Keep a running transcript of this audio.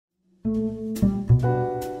Hi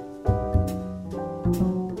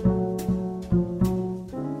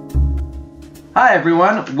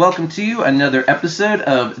everyone, welcome to another episode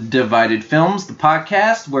of Divided Films, the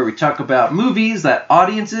podcast where we talk about movies that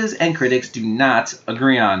audiences and critics do not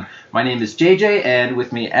agree on. My name is JJ, and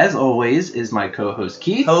with me as always is my co-host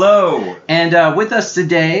Keith. Hello! And with us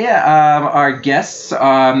today, our guests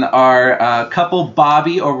are couple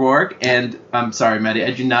Bobby O'Rourke, and I'm sorry Maddie, I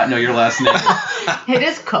do not know your last name. It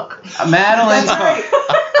is Cook. Madeline Cook.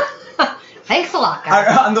 Thanks a lot,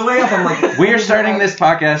 guys. On the way up, I'm like... We are starting this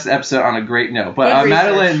podcast episode on a great note. But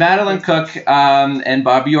Madeline Cook and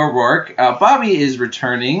Bobby O'Rourke. Bobby is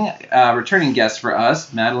returning guest for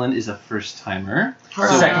us. Madeline is a first-timer. Our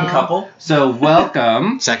second couple. So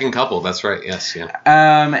welcome. Second couple, that's right. Yes, yeah.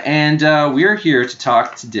 And we're here to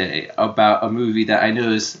talk today about a movie that I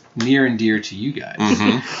know is near and dear to you guys.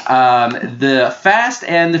 Mm-hmm. The Fast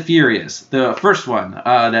and the Furious, the first one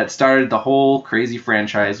that started the whole crazy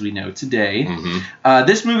franchise we know today. Mm-hmm.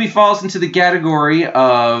 This movie falls into the category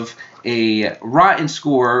of a rotten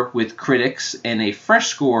score with critics and a fresh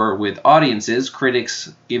score with audiences.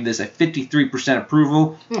 Critics gave this a 53%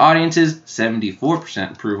 approval, audiences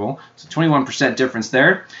 74% approval, so 21% difference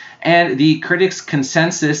there. And the critics'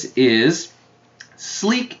 consensus is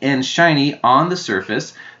sleek and shiny on the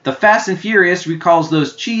surface. The Fast and Furious recalls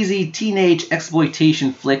those cheesy teenage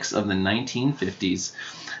exploitation flicks of the 1950s.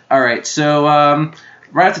 All right, so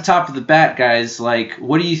right at the top of the bat, guys, like,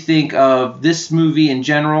 what do you think of this movie in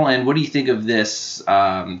general, and what do you think of this,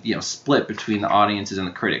 split between the audiences and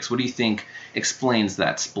the critics? What do you think explains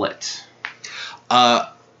that split? I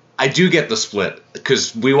do get the split,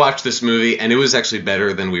 because we watched this movie, and it was actually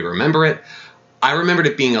better than we remember it. I remembered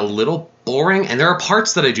it being a little boring, and there are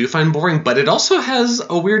parts that I do find boring, but it also has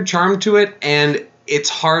a weird charm to it, and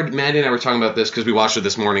it's hard. Maddie and I were talking about this because we watched it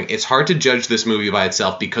this morning. It's hard to judge this movie by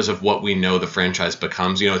itself because of what we know the franchise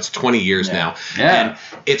becomes. You know, it's 20 years now. Yeah. And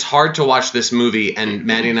it's hard to watch this movie, and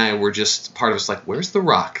Maddie and I were just, part of us like, where's The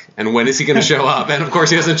Rock? And when is he going to show up? And, of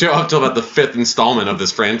course, he doesn't show up until about the 5th installment of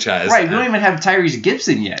this franchise. Right, we don't even have Tyrese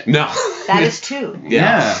Gibson yet. No. That is two.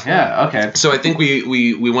 Yeah, okay. So I think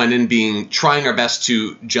we went in trying our best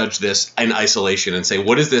to judge this in isolation and say,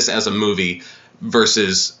 what is this as a movie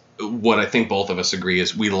versus what I think both of us agree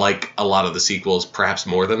is we like a lot of the sequels perhaps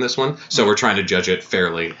more than this one. So we're trying to judge it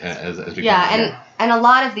fairly as we can. And a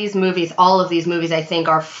lot of these movies, all of these movies, I think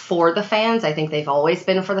are for the fans. I think they've always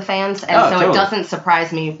been for the fans. And totally. It doesn't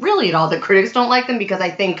surprise me really at all that critics don't like them, because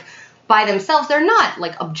I think by themselves they're not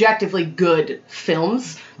like objectively good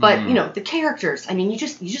films. But, you know, the characters, I mean, you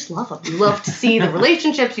just love them. You love to see the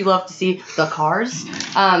relationships. You love to see the cars.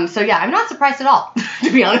 So, yeah, I'm not surprised at all,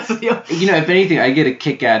 to be honest with you. You know, if anything, I get a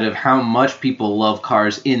kick out of how much people love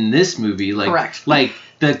cars in this movie. Like, correct. Like,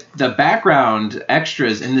 the background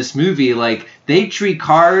extras in this movie, like, they treat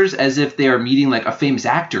cars as if they are meeting, like, a famous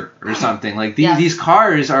actor or something. Like, these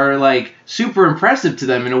cars are, like, super impressive to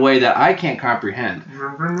them in a way that I can't comprehend.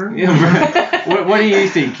 What do you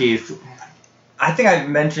think, Keith? I think I've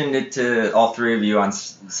mentioned it to all three of you on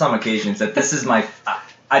some occasions that this is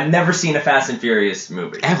I've never seen a Fast and Furious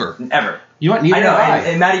movie. Ever. You want? Neither I know, have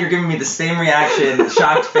and Maddie, you're giving me the same reaction,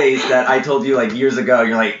 shocked face that I told you like years ago.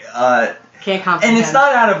 You're like, can't comprehend. and it's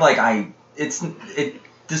not out of like this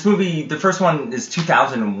movie, the first one is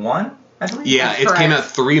 2001, I believe. Yeah, it came out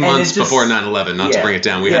 3 months before 9/11, not to bring it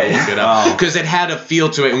down. We had to look it up. Because it had a feel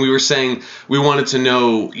to it, and we were saying we wanted to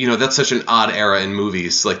know, you know, that's such an odd era in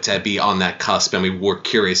movies, like to be on that cusp, and we were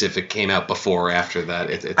curious if it came out before or after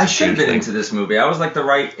that. I should have been into this movie. I was like the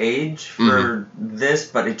right age for this,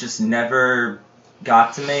 but it just never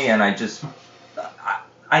got to me, and I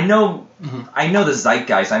know the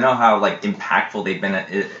zeitgeist. I know how like impactful they've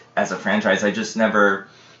been as a franchise. I just never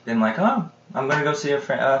been like, oh, I'm gonna go see a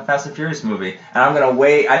Fast and Furious movie, and I'm gonna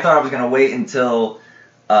wait. I thought I was gonna wait until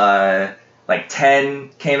like 10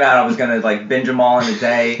 came out. I was gonna like binge them all in a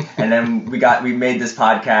day, and then we made this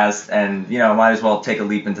podcast, and you know, might as well take a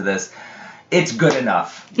leap into this. It's good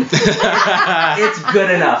enough. It's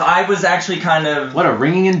good enough. I was actually kind of... What a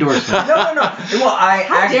ringing endorsement. No. Well,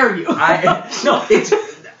 How dare you?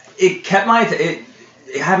 It kept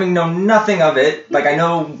having known nothing of it. Like I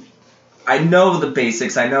know the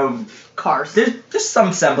basics. I know cars. There's just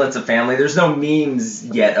some semblance of family. There's no memes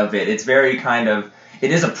yet of it. It's very kind of...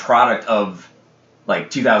 It is a product of like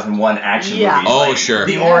 2001 action movies. Oh, like, sure.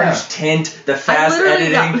 The orange tint, the fast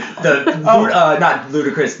editing, not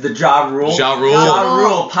Ludacris, the Ja Rule. Ja Rule. Ja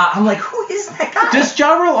Rule pop. I'm like, who is that guy? Does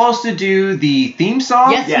Ja Rule also do the theme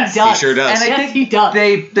song? Yes, he does. He sure does. And I think he does.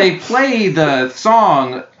 They play the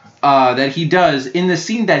song that he does in the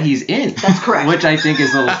scene that he's in. That's correct. Which I think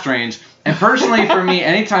is a little strange. And personally, for me,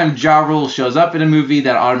 anytime Ja Rule shows up in a movie,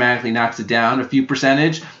 that automatically knocks it down a few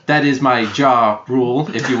percentage. That is my Ja Rule,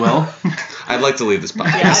 if you will. I'd like to leave this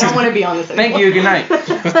podcast. Yeah, I don't want to be on this anymore. Thank you. Good night.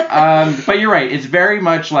 But you're right. It's very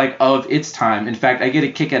much like of its time. In fact, I get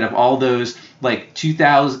a kick out of all those like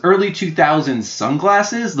early 2000s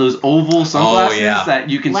sunglasses, those oval sunglasses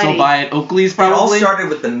that you can still buy at Oakley's probably. It all started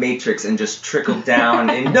with The Matrix and just trickled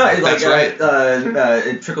down. And That's right.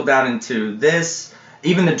 It trickled down into this.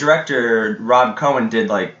 Even the director, Rob Cohen, did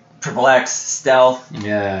like XXX, Stealth,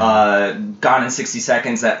 Gone in 60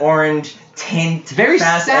 Seconds, that orange tint, very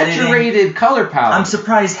fast saturated editing. color palette. I'm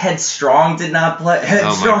surprised Headstrong did not play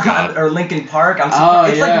Headstrong or Linkin Park. I'm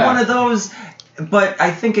surprised. It's like one of those, but I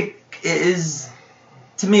think it is,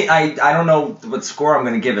 to me, I don't know what score I'm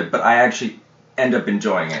going to give it, but I actually end up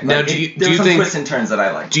enjoying it. Now, like, do you some think twists and turns that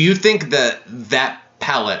I like? Do you think that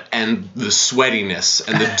palette and the sweatiness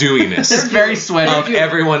and the dewiness it's very sweaty of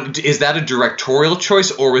everyone, is that a directorial choice,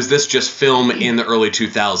 or was this just film in the early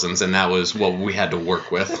 2000s and that was what we had to work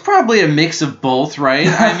with? It's probably a mix of both, right?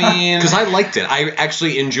 I mean, because I liked it. I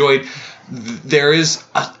actually enjoyed. There is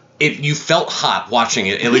you felt hot watching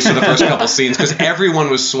it, at least for the first couple scenes, because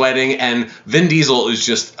everyone was sweating, and Vin Diesel is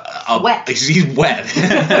just wet. He's wet.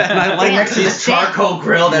 And I like next to this charcoal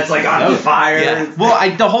grill that's like on fire. Yeah.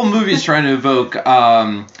 Well, the whole movie is trying to evoke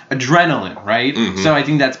adrenaline, right? Mm-hmm. So I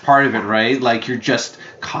think that's part of it, right? Like you're just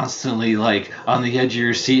constantly like on the edge of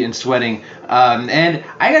your seat and sweating. And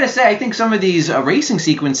I gotta say, I think some of these racing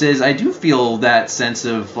sequences, I do feel that sense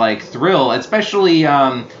of like thrill, especially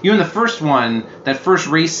in the first one, that first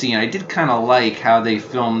race scene. I did kind of like how they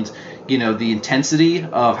filmed, the intensity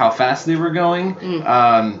of how fast they were going, and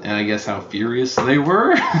I guess how furious they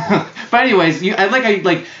were. But anyways, I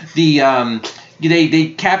like the. They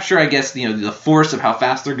capture, I guess, the force of how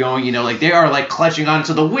fast they're going. Like they are like clutching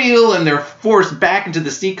onto the wheel and they're forced back into the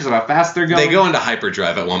seat because of how fast they're going. They go into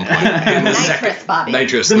hyperdrive at one point. In the Nitrous, Bobby.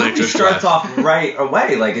 Nitrous. The movie drive. starts off right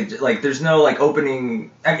away. Like there's no like opening.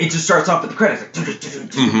 It just starts off with the credits, and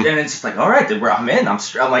it's just like, all right, I'm in.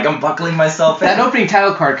 I'm buckling myself in. That opening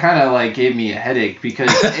title card kind of like gave me a headache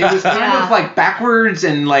because it was kind of like backwards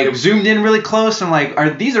and like zoomed in really close. And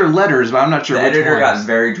like, these are letters, but I'm not sure. The which editor ones. got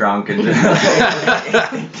very drunk and.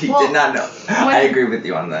 He did not know. I agree with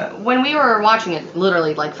you on that. When we were watching it,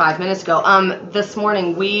 literally like 5 minutes ago, this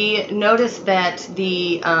morning, we noticed that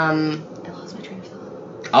the I lost my train of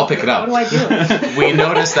thought. I'll pick it up. What do I do? We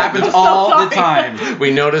noticed that happens all the time.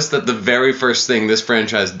 We noticed that the very first thing this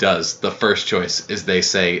franchise does, the first choice, is they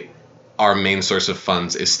say our main source of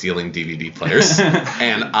funds is stealing DVD players.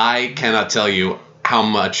 And I cannot tell you how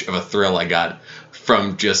much of a thrill I got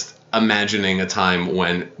from just imagining a time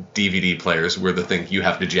when DVD players were the thing. You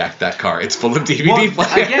have to jack that car. It's full of DVD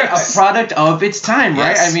players. Again, a product of its time,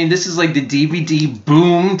 right? Yes. I mean, this is like the DVD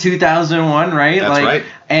boom 2001, right? That's like, right.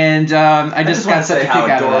 And I just got want to such a say kick how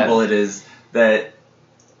out of adorable that. it is that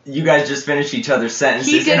you guys just finished each other's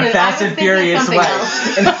sentences He in a didn't. Fast I and was thinking Furious something way.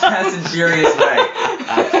 else. In a Fast and Furious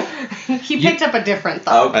way. He picked up a different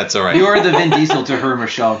thought. That's all right. You are the Vin Diesel to her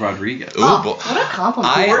Michelle Rodriguez. Ooh, Oh, boy. what a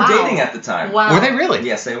compliment. They were Wow. dating at the time. Wow. Were they really?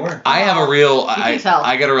 Yes, they were. I have a real. You can tell.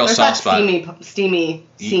 I got a real There's soft that spot. steamy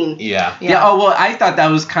scene. Yeah. Yeah. Oh well, I thought that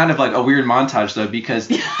was kind of like a weird montage though because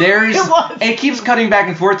there's It was. it keeps cutting back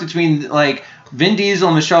and forth between like Vin Diesel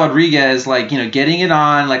and Michelle Rodriguez like getting it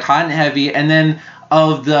on like hot and heavy, and then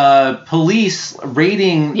of the police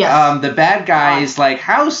raiding Yes. the bad guy's like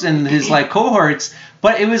house and his like cohorts.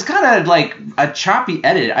 But it was kind of like a choppy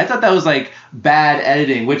edit. I thought that was like bad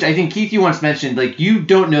editing, which I think Keith, you once mentioned, like you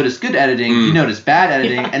don't notice good editing, you notice bad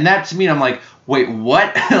editing. And that to me, I'm like, wait,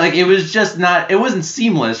 what? Like it was just not, it wasn't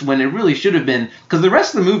seamless when it really should have been, because the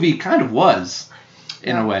rest of the movie kind of was.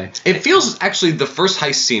 In a way. It feels actually the first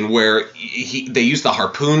heist scene where they use the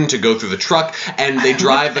harpoon to go through the truck and they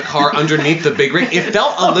drive the car underneath the big ring. It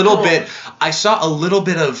felt a little bit. I saw a little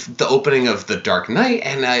bit of the opening of The Dark Knight,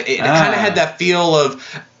 and it kind of had that feel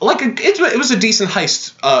of like it was a decent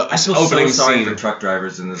heist I feel opening so sorry scene. for truck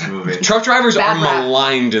drivers in this movie. Truck drivers Bad are rap.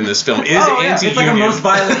 maligned in this film. It is yeah. It's like a most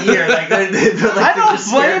violent year. Like, I don't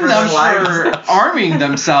blame them for arming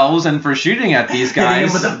themselves and for shooting at these Hitting guys.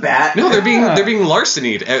 him with a bat. No, they're being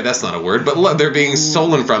larcenied. That's not a word, but they're being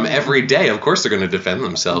stolen from every day. Of course, they're going to defend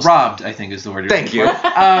themselves. Robbed, I think, is the word. Thank you're you.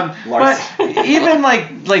 looking for. But even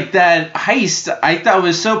like that heist, I thought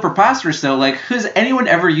was so preposterous. Though, like, has anyone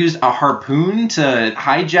ever used a harpoon to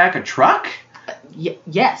hijack a truck?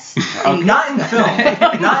 Yes. Not in the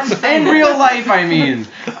film. Not in the film. In real life, I mean,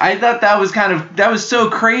 I thought that was so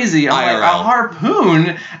crazy. I'm like, IRL. a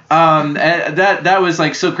harpoon. That was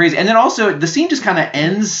like so crazy. And then also the scene just kind of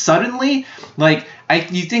ends suddenly. Like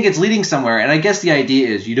you think it's leading somewhere, and I guess the idea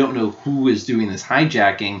is you don't know who is doing this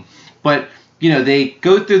hijacking, but they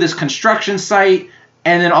go through this construction site,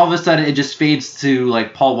 and then all of a sudden it just fades to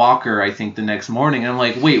like Paul Walker, I think, the next morning, and I'm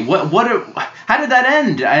like, wait, how did that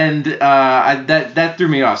end? And that threw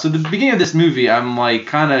me off. So the beginning of this movie, I'm like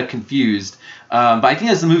kind of confused. But I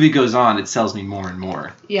think as the movie goes on, it sells me more and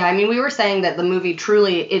more. Yeah, I mean, we were saying that the movie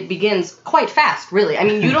it begins quite fast, really. I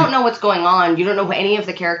mean, you don't know what's going on. You don't know who any of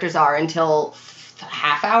the characters are until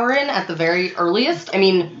half hour in at the very earliest. I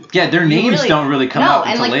mean... Yeah, their names don't really come up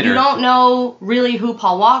until later. You don't know really who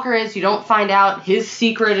Paul Walker is. You don't find out his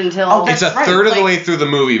secret until... It's a third of the way through the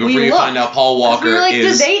movie before you find out Paul Walker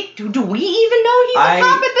is... Do we even know he's a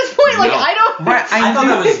cop at this point? Like, no. I don't... I thought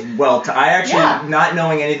that was I actually, not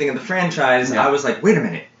knowing anything of the franchise, I was like, wait a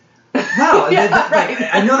minute. Wow,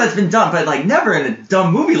 I know that's been done, but like never in a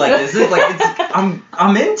dumb movie like this.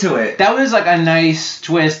 I'm into it. That was like a nice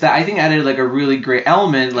twist that I think added like a really great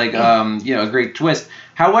element, like a great twist.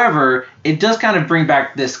 However, it does kind of bring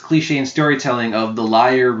back this cliche in storytelling of the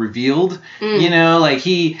liar revealed. Like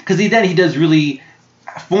because he does really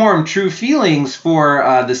form true feelings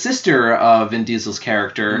for the sister of Vin Diesel's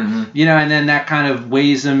character, and then that kind of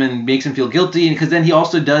weighs him and makes him feel guilty, because then he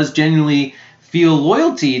also does genuinely feel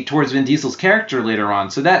loyalty towards Vin Diesel's character later on.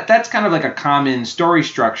 So that's kind of like a common story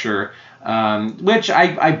structure, which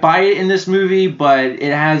I buy it in this movie, but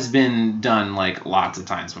it has been done like lots of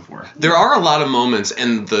times before. There are a lot of moments,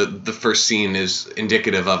 and the first scene is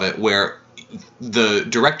indicative of it, where the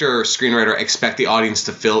director or screenwriter expect the audience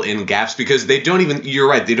to fill in gaps, because they don't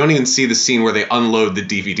even see the scene where they unload the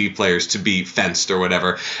DVD players to be fenced or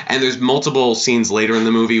whatever. And there's multiple scenes later in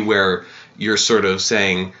the movie where you're sort of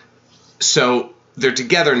saying, so they're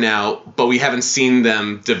together now, but we haven't seen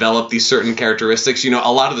them develop these certain characteristics. A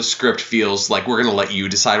lot of the script feels like we're going to let you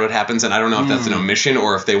decide what happens, and I don't know if that's an omission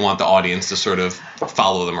or if they want the audience to sort of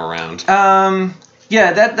follow them around.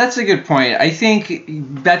 Yeah, that's a good point. I think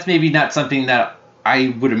that's maybe not something that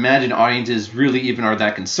I would imagine audiences really even are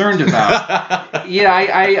that concerned about. Yeah,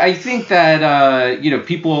 I think that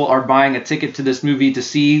people are buying a ticket to this movie to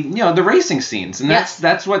see the racing scenes, and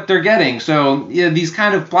that's what they're getting. So these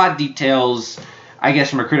kind of plot details, I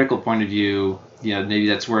guess from a critical point of view, maybe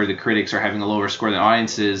that's where the critics are having a lower score than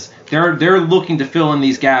audiences. They're looking to fill in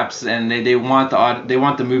these gaps, and they want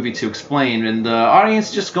the movie to explain, and the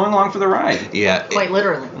audience just going along for the ride. Yeah, quite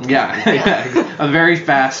literally. Yeah. A very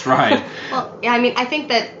fast ride. Well, yeah, I mean, I think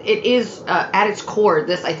that it is at its core.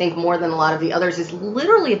 This, I think, more than a lot of the others, is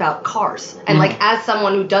literally about cars, and like as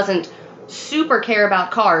someone who doesn't super care about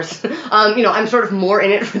cars, I'm sort of more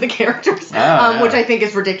in it for the characters, which I think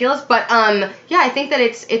is ridiculous. But I think that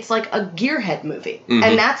it's like a gearhead movie,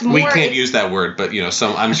 and that's more. We can't use that word, but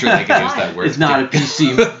I'm sure they can use that word. It's not a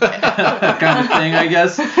PC kind of thing, I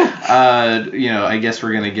guess. I guess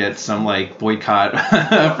we're gonna get some like boycott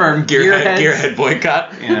from gearhead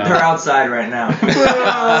boycott. They're outside right now.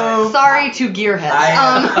 Sorry to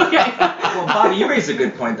gearheads. Okay. Well, Bobby, you raised a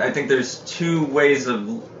good point. I think there's two ways of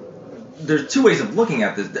looking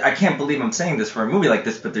at this. I can't believe I'm saying this for a movie like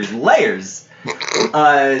this, but there's layers.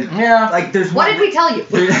 Like there's what did we tell you?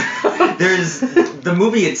 There's the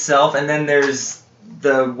movie itself, and then there's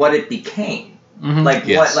the what it became. What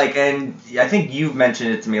and I think you've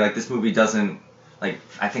mentioned it to me. Like this movie doesn't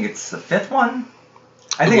I think it's the fifth one.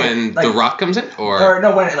 I think when The Rock comes in, or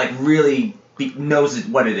no, when it really knows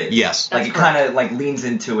what it is. Yes, it kind of leans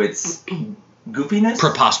into its goofiness,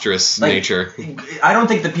 preposterous nature. I don't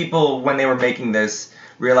think the people, when they were making this,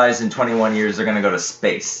 realized in 21 years they're going to go to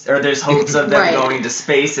space, or there's hopes of them going to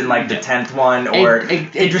space in the 10th one, or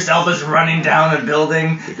Idris Elba's running down a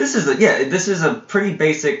building. This is a pretty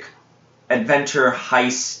basic adventure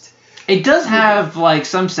heist. It does have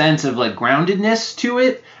some sense of groundedness to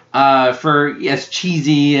it, for as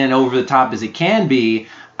cheesy and over the top as it can be.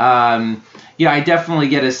 I definitely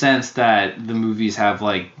get a sense that the movies have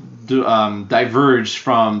diverged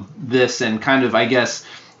from this and kind of, I guess,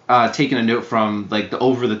 taken a note from the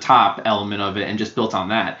over the top element of it and just built on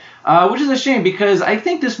that, which is a shame, because I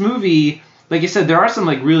think this movie, like you said, there are some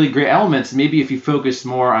really great elements. Maybe if you focus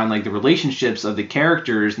more on the relationships of the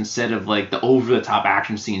characters instead of the over the top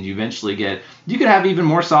action scenes you eventually get, you could have even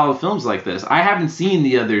more solid films like this. I haven't seen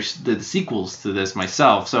the sequels to this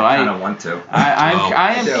myself, so I kind of want to.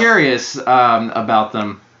 I am curious about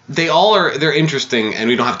them. They're interesting, and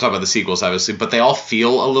we don't have to talk about the sequels, obviously, but they all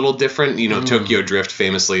feel a little different. Tokyo Drift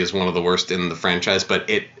famously is one of the worst in the franchise, but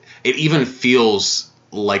it even feels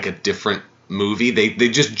like a different movie. They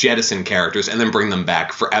just jettison characters and then bring them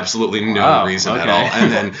back for absolutely no reason at all.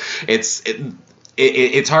 And then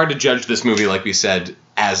it's hard to judge this movie, like we said,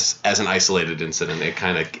 as an isolated incident.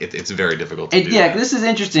 It's very difficult to do. Yeah, that. this is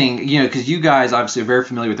interesting, because you guys obviously are very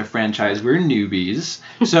familiar with the franchise. We're newbies,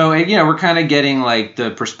 so we're kind of getting like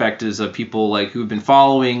the perspectives of people like who've been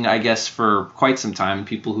following, I guess, for quite some time.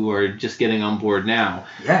 People who are just getting on board now.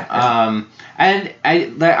 Yeah. And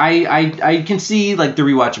I can see like the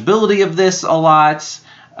rewatchability of this a lot.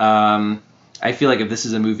 I feel like if this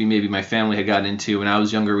is a movie maybe my family had gotten into when I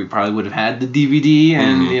was younger, we probably would have had the DVD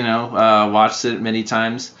and, watched it many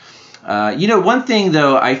times. One thing,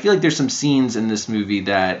 though, I feel like there's some scenes in this movie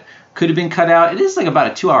that could have been cut out. It is like about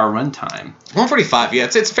a 2-hour runtime. 145, yeah.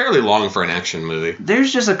 It's fairly long for an action movie.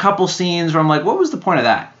 There's just a couple scenes where I'm like, what was the point of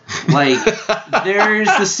that? Like, there's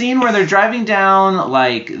the scene where they're driving down,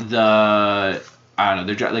 like, the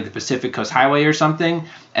Pacific Coast Highway or something,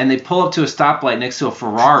 and they pull up to a stoplight next to a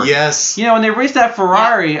Ferrari. Yes. When they race that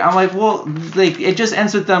Ferrari, I'm like, well, like, it just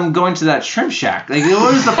ends with them going to that shrimp shack. Like,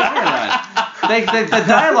 what is the point of that? Like, the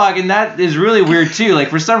dialogue in that is really weird, too. Like,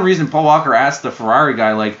 for some reason, Paul Walker asked the Ferrari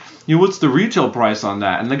guy, like, what's the retail price on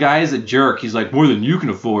that? And the guy is a jerk. He's like, more than you can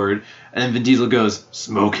afford. And then Vin Diesel goes,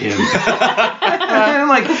 smoke him. And,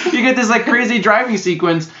 like, you get this, like, crazy driving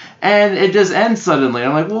sequence, and it just ends suddenly.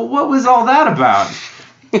 I'm like, well, what was all that about?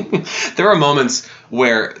 There are moments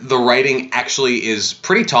where the writing actually is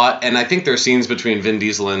pretty taut, and I think there are scenes between Vin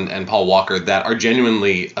Diesel and Paul Walker that are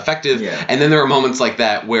genuinely effective, and then there are moments like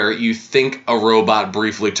that where you think a robot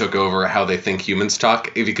briefly took over how they think humans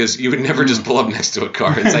talk, because you would never just pull up next to a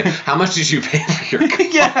car and say, how much did you pay for your car?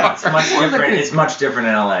 Yeah, it's much different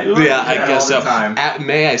in LA. Yeah, I guess so. Time.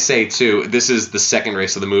 May I say, too, this is the second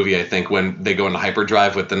race of the movie, I think, when they go into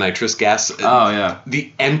hyperdrive with the nitrous gas. Oh, yeah.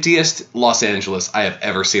 The emptiest Los Angeles I have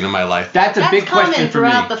ever seen in my life. That's a big question for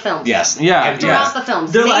me. Throughout the films. Yes. Yeah. Throughout the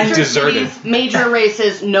films. They're major deserted. cities, major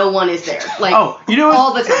races, no one is there. Like, all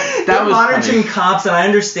the time. They're monitoring cops, and I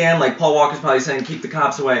understand, like, Paul Walker's probably saying keep the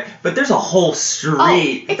cops away, but there's a whole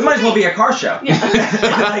street. It might as well be a car show. Yeah.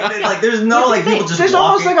 like, there's no, like, people just There's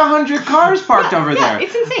almost like 100 cars parked over there.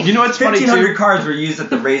 It's insane. You know what's funny, too? 1,500 cars were used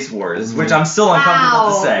at the race wars, which I'm still uncomfortable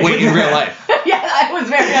to say. Wait, in real life? Yeah, I was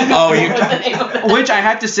very uncomfortable with the name of it. Which I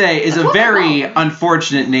have to say is a very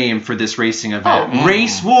unfortunate name for this racing event.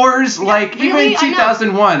 Race Wars? Like, really? even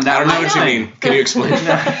 2001. I don't know what you mean. Can you explain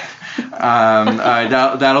that?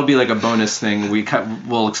 That'll be like a bonus thing.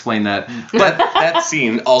 We'll explain that. But that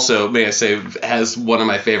scene also, may I say, has one of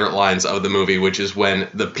my favorite lines of the movie, which is when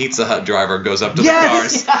the Pizza Hut driver goes up to the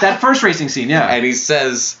cars. That first racing scene, yeah. And he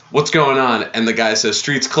says, what's going on? And the guy says,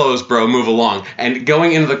 street's closed, bro, move along. And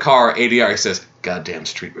going into the car, ADR says, goddamn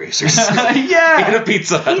street racers. Yeah. In a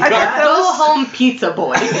Pizza Hut. Go home, pizza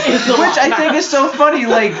boy. Is the Which I think is so funny.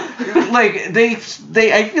 Like they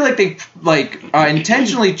I feel like they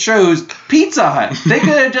intentionally chose Pizza Hut. They could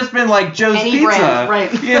have just been like Joe's Any Pizza. brand, right.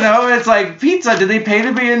 It's like pizza. Did they pay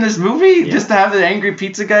to be in this movie just to have the angry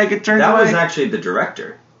pizza guy get turned away? That was actually the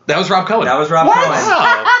director. That was Rob Cohen. That was Rob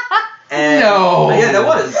Cohen. And, No. Yeah, that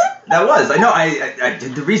was. I know. I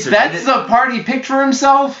did the research. That's the part he picked for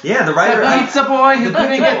himself? Yeah, the writer. The pizza boy who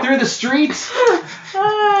couldn't get through the streets?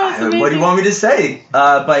 What do you want me to say?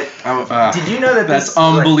 But did you know that that's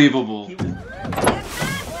unbelievable.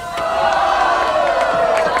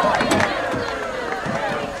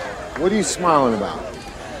 What are you smiling about?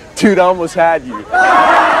 Dude, I almost had you.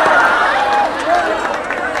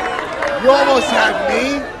 You almost had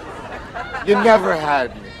me? You never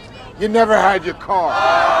had me. You never had your car.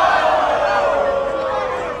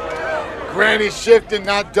 Granny shifting,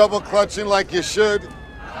 not double clutching like you should.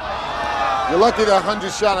 You're lucky that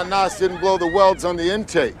 100 shot of NOS didn't blow the welds on the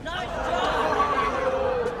intake.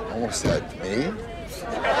 Almost had me.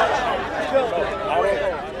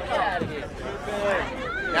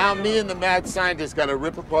 Now me and the mad scientist gotta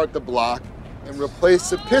rip apart the block and replace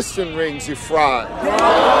the piston rings you fried.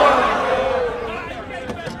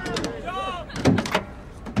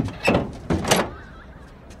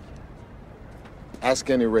 Ask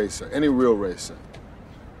any racer, any real racer.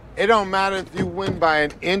 It don't matter if you win by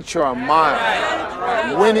an inch or a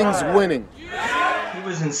mile. Winning's winning. He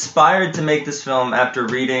was inspired to make this film after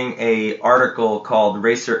reading a article called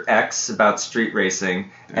Racer X about street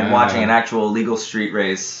racing and watching an actual legal street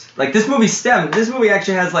race. Like, this movie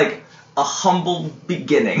actually has, like, a humble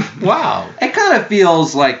beginning. Wow. It kind of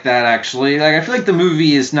feels like that, actually. Like, I feel like the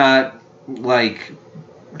movie is not, like,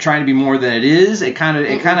 trying to be more than it is. It kind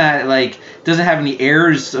of like doesn't have any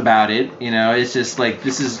airs about it. It's just like,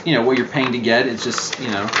 this is what you're paying to get. It's just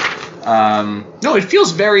No, it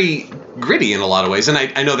feels very gritty in a lot of ways, and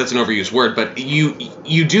I know that's an overused word, but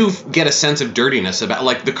you do get a sense of dirtiness about,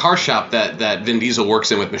 like, the car shop that Vin Diesel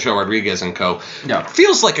works in with Michelle Rodriguez and co. Yeah.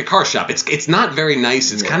 Feels like a car shop. It's not very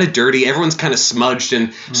nice. It's kind of dirty. Everyone's kind of smudged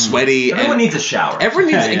and sweaty. Everyone and needs a shower.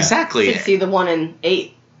 Everyone needs Yeah. exactly. You should see the one in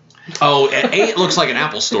 8. Oh, 8 looks like an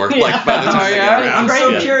Apple store. Like by the time Oh, they yeah? get around. I'm so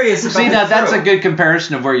Crazy. curious about See, the that's crew. a good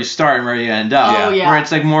comparison of where you start and where you end up. Oh, yeah. Where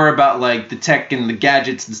it's like more about like the tech and the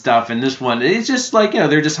gadgets and stuff, and this one, it's just like,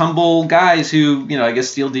 they're just humble guys who, I guess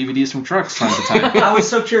steal DVDs from trucks time to time. I was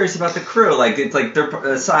so curious about the crew. Like, it's like they're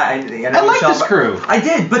I like this crew. I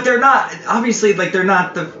did, but they're not. Obviously, like, they're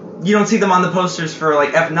not the. You don't see them on the posters for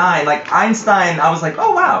like F9. Like Einstein, I was like,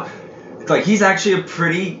 oh wow. Like, he's actually a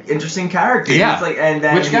pretty interesting character. Yeah. He's like, and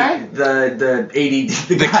then Which guy? The ADD.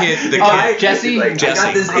 The kid. The guy, kid. Jesse? Like, Jesse, I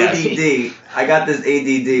got this yes. ADD. I got this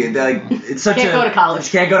ADD. Like, it's such Can't go to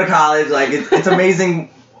college. Can't go to college. Like, it's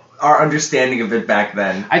amazing our understanding of it back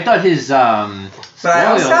then. I thought his But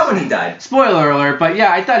I was sad when he died. spoiler alert, but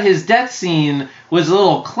yeah, I thought his death scene was a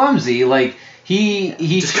little clumsy. Like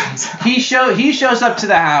he Just comes out. he shows up to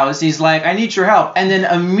the house. He's like, I need your help, and then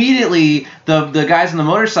immediately the guys on the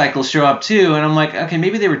motorcycle show up too, and I'm like, okay,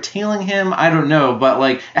 maybe they were tailing him. I don't know, but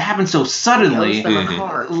like it happened so suddenly. Knows them a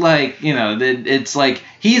car. Like it's like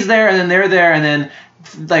he's there and then they're there and then.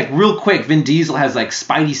 Like real quick, Vin Diesel has like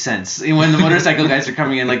spidey sense when the motorcycle guys are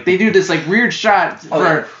coming in. Like they do this like weird shot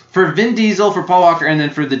for Vin Diesel, for Paul Walker, and then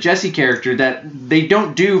for the Jesse character that they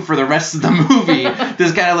don't do for the rest of the movie.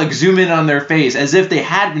 This kind of like zoom in on their face as if they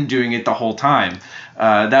had been doing it the whole time.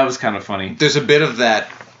 That was kind of funny. There's a bit of that.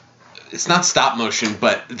 It's not stop motion,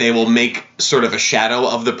 but they will make sort of a shadow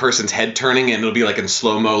of the person's head turning, and it'll be like in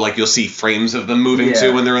slow-mo, like you'll see frames of them moving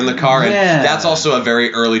too when they're in the car. And Yeah. that's also a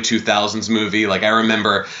very early 2000s movie. Like, I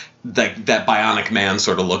remember like that Bionic Man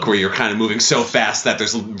sort of look where you're kind of moving so fast that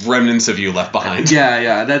there's remnants of you left behind.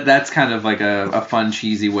 Yeah. That's kind of like a fun,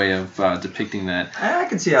 cheesy way of depicting that. I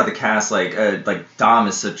can see how the cast, like Dom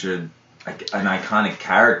is such an iconic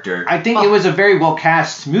character. I think it was a very well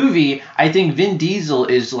cast movie. I think Vin Diesel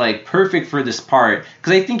is like perfect for this part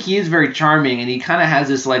because I think he is very charming and he kind of has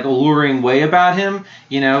this like alluring way about him,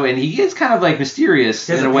 and he is kind of like mysterious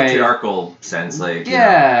He has in a a way. patriarchal sense, like,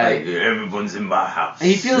 Yeah. like everyone's in my house.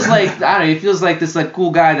 He feels like I don't know. He feels like this like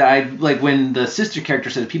cool guy that I like. When the sister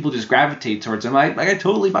character says people just gravitate towards him, I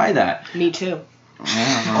totally buy that. Me too.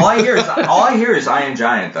 all I hear is I Am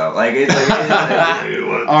Giant though. Like it's like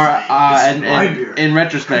Or and in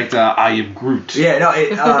retrospect, I am Groot. yeah,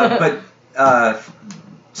 no, but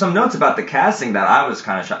some notes about the casting that I was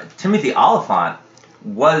kind of shocked. Timothy Olyphant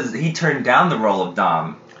he turned down the role of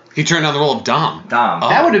Dom. He turned down the role of Dom. Dom. Oh.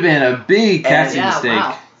 That would have been a big casting Yeah, mistake.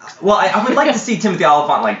 wow. Well, I would like to see Timothy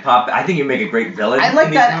Olyphant like pop. I think he'd make a great villain. I like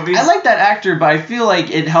in that. These movies. I like that actor, but I feel like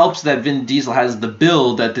it helps that Vin Diesel has the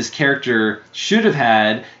build that this character should have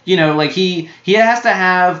had. Like he has to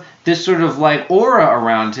have this sort of like aura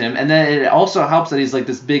around him, and then it also helps that he's like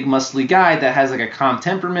this big muscly guy that has like a calm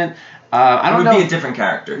temperament. I It don't would know. be a different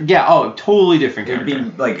character. Yeah. Oh, totally different It would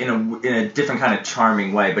character. be like in a different kind of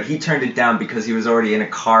charming way, but he turned it down because he was already in a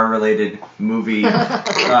car-related movie,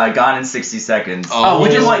 Gone in 60 Seconds. Oh,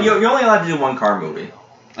 which is- you're only allowed to do one car movie.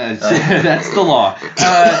 That's the law.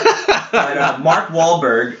 But, Mark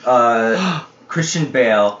Wahlberg, Christian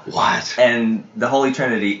Bale, What? and the Holy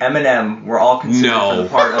Trinity, Eminem, were all considered No. for the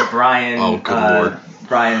part of Brian. Oh, good Lord.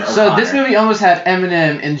 Brian So O'Connor. this movie almost had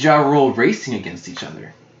Eminem and Ja Rule racing against each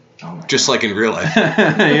other. Oh my Just like in real life.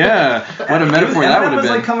 Yeah. What a metaphor that would Eminem have was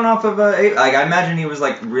been. like coming off of I imagine he was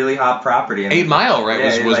like really hot property. And 8 Mile, right?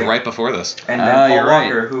 Yeah, was like- right before this. And then Paul you're right.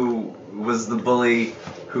 Walker, who was the bully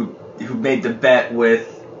who made the bet with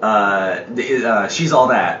She's All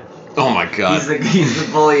That. Oh my God. He's the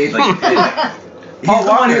bully. Like, Paul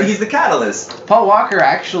Walker. He's the catalyst. Paul Walker,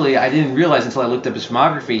 actually, I didn't realize until I looked up his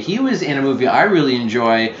filmography. He was in a movie I really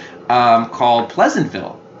enjoy called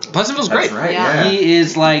Pleasantville. Pleasantville's great. That's right. Yeah. Yeah. He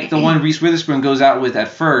is like the one Reese Witherspoon goes out with at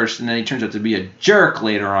first, and then he turns out to be a jerk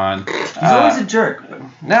later on. He's always a jerk.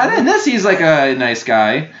 Now, in this, he's like a nice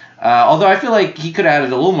guy. Although I feel like he could have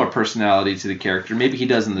added a little more personality to the character. Maybe he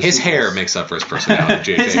does in the His sequels. hair makes up for his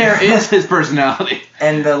personality, JK. His hair is his personality.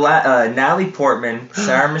 And the Natalie Portman,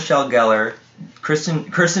 Sarah Michelle Gellar, Kirsten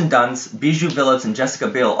Dunst, Bijou Phillips, and Jessica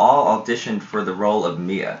Biel all auditioned for the role of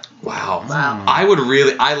Mia. Wow. Wow.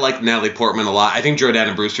 I like Natalie Portman a lot. I think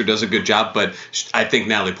Jordana Brewster does a good job, but I think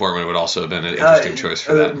Natalie Portman would also have been an interesting choice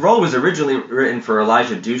for The that. role was originally written for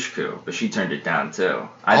Elijah Dushku, but she turned it down too.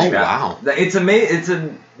 Wow. It's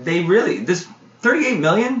amazing. They really this $38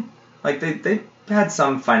 million. Like they had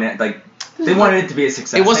some finance. Like They wanted it to be a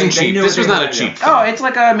success. It wasn't They cheap. knew This what was they not a wanted to cheap do. film. Oh, it's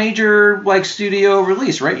like a major like studio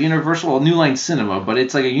release, right? Universal, New Line Cinema, but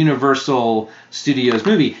it's like a Universal Studios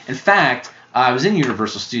movie. In fact, I was in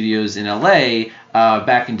Universal Studios in LA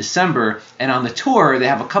back in December, and on the tour they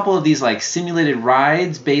have a couple of these like simulated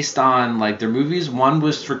rides based on like their movies. One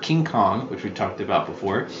was for King Kong, which we talked about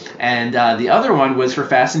before, and the other one was for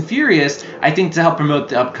Fast and Furious. I think to help promote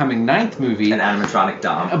the upcoming 9th movie. An animatronic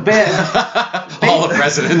Dom. All of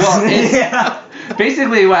residents. Well, it's- Yeah.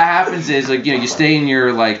 Basically, what happens is like you stay in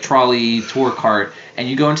your like trolley tour cart and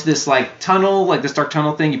you go into this like tunnel, like this dark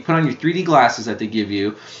tunnel thing. You put on your 3D glasses that they give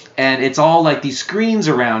you, and it's all like these screens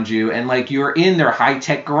around you, and like you're in their high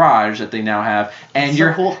tech garage that they now have, and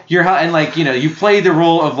So cool. you're and like you play the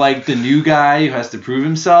role of like the new guy who has to prove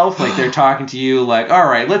himself. Like they're talking to you like, all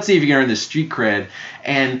right, let's see if you can earn this street cred,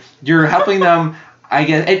 and you're helping them. I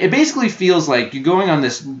guess it basically feels like you're going on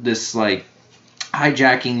this like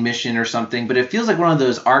hijacking mission or something, but it feels like one of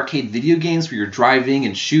those arcade video games where you're driving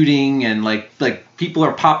and shooting and like people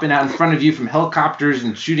are popping out in front of you from helicopters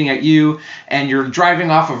and shooting at you, and you're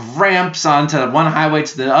driving off of ramps onto one highway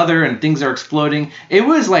to the other and things are exploding. It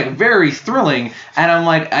was like very thrilling, and I'm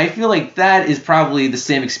like, I feel like that is probably the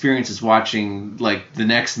same experience as watching like the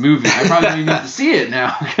next movie. I probably need to see it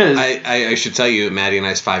now because I should tell you, Maddie and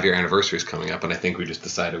I's 5-year anniversary is coming up, and I think we just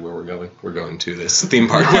decided where we're going. We're going to this theme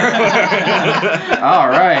park. all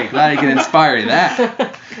right, glad I can inspire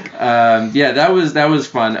that. Yeah, that was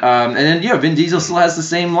fun. And then Vin Diesel still has the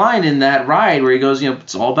same line in that ride where he goes,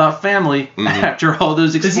 it's all about family. After all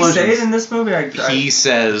those Does explosions. he say it in this movie? He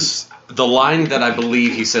says the line that I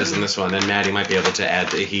believe he says in this one, and Maddie might be able to add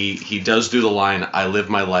that he does do the line, "I live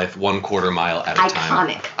my life 1/4 mile at a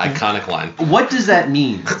time." Iconic line. What does that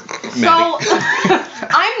mean? So,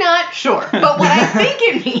 I'm not sure. But what I think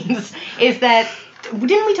it means is that,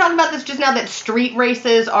 didn't we talk about this just now, that street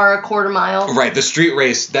races are 1/4 mile? Right, the street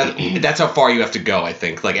race, that's how far you have to go, I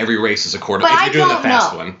think. Like, every race is a quarter. But if I you're doing the don't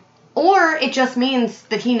fast know. one. Or it just means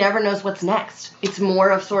that he never knows what's next. It's more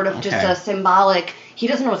of sort of just Okay. a symbolic, he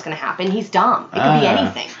doesn't know what's going to happen. He's dumb. It could be Ah.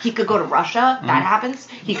 anything. He could go to Russia. That happens.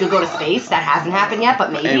 He could go to space. That hasn't happened yet,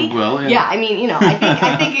 but maybe. It will, yeah. Yeah, I mean,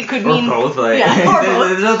 I think it could Or mean... both. Like, Yeah, or both.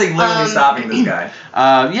 There's nothing literally stopping this guy.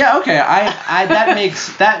 Yeah, okay. I that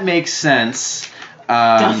makes sense.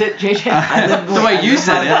 Does it, JJ? The way you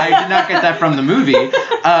said it, I did not get that from the movie.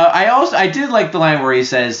 I did like the line where he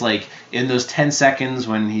says like in those 10 seconds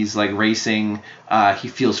when he's like racing, he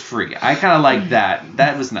feels free. I kind of like that.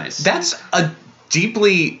 That was nice. That's a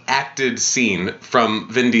deeply acted scene from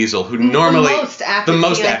Vin Diesel, who normally... the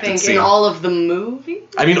most acted scene in all of the movies?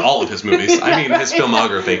 I mean, all of his movies. I mean, his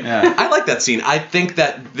filmography. Yeah. I like that scene. I think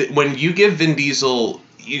that when you give Vin Diesel...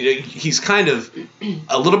 he's kind of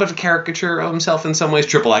a little bit of a caricature of himself in some ways.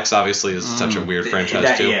 Triple X obviously is such a weird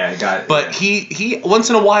franchise too. Yeah, got it. But he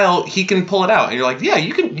once in a while he can pull it out, and you're like, yeah,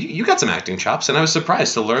 you got some acting chops, and I was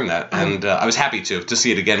surprised to learn that, and I was happy to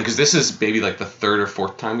see it again because this is maybe like the 3rd or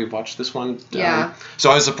 4th time we've watched this one. Yeah.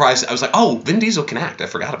 So I was surprised. I was like, oh, Vin Diesel can act. I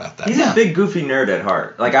forgot about that. He's a big goofy nerd at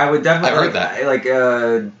heart. Like I would definitely. I've heard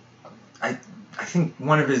that. I think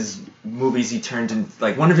one of his movies he turned in,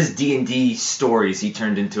 like one of his D&D stories he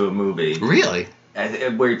turned into a movie. Really?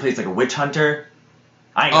 Where he plays like a witch hunter.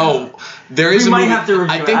 There is We a might movie. have to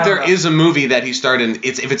review I it. think I don't there know. is a movie that he starred in.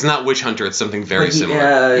 If it's not Witch Hunter, it's something very But he, similar.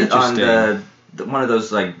 on Interesting. the one of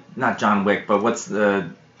those like not John Wick, but what's the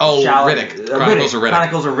Riddick. Chronicles of Riddick.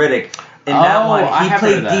 Chronicles of Riddick. In that Oh, one, I he have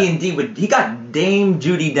played heard of that. D&D. He got Dame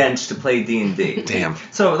Judi Dench to play D&D. Damn.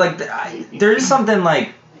 So like, there is something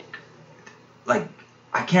like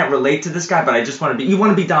I can't relate to this guy, but I just want to be. You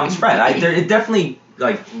want to be Dom's friend. It definitely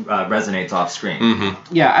resonates off screen.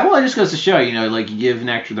 Mm-hmm. Yeah, well, it just goes to show, like you give an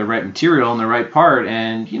actor the right material and the right part,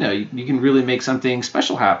 and you can really make something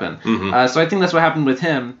special happen. Mhm. So I think that's what happened with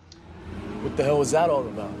him. What the hell was that all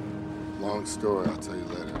about? Long story, I'll tell you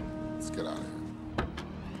later. Let's get out of here.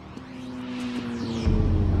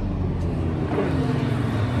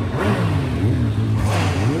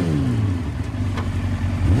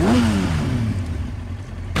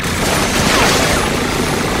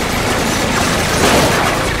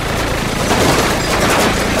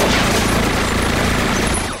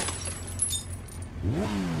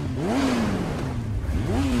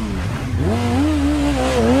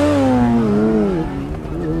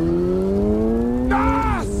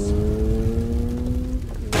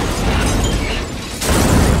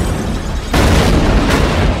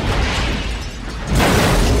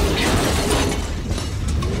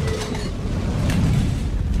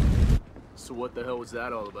 So what the hell was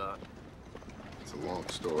that all about? It's a long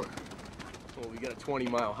story. Well, we got a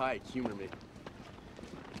 20-mile hike. Humor me.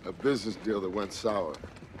 A business deal that went sour.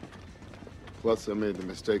 Plus, I made the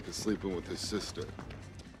mistake of sleeping with his sister.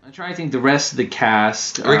 I'm trying to think the rest of the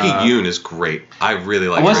cast. Ricky Yoon is great. I really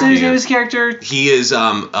like. What's Ricky his name? Yoon. His character? He is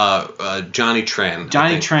Johnny Tran.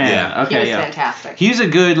 Johnny Tran. Yeah. Okay, He was fantastic. He's a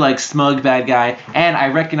good like smug bad guy, and I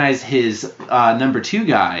recognize his number 2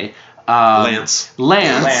 guy. Lance,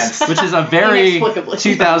 which is a very Inexplicably.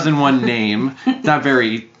 2001 name. It's not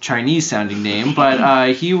very Chinese sounding name,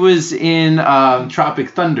 but he was in Tropic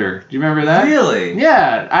Thunder. Do you remember that? Really?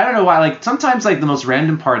 Yeah. I don't know why. Like sometimes like the most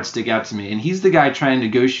random parts stick out to me, and he's the guy trying to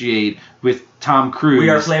negotiate with Tom Cruise. We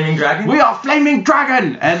are Flaming Dragon? We are Flaming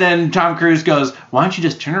Dragon! And then Tom Cruise goes, why don't you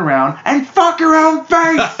just turn around and fuck your own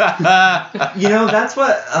face? You know, that's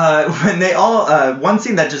what, when they all, one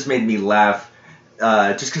scene that just made me laugh,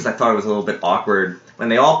 just because I thought it was a little bit awkward, when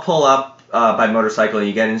they all pull up by motorcycle and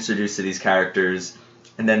you get introduced to these characters,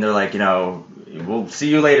 and then they're like, you know, we'll see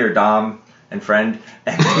you later, Dom and friend,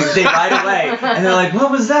 and they ride away, and they're like,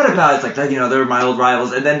 what was that about? It's like, you know, they're my old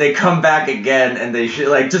rivals, and then they come back again, and they shoot,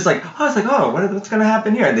 like, just like, I was like, oh, what's gonna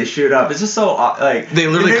happen here? And they shoot up. It's just so, like, they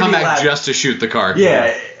literally come back just to shoot the car.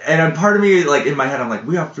 Yeah. And a part of me, like, in my head, I'm like,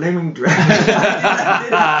 we are Flaming Dragon.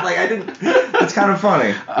 I didn't. It's kind of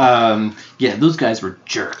funny. Yeah, those guys were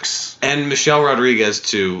jerks. And Michelle Rodriguez,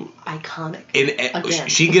 too. Iconic. Again.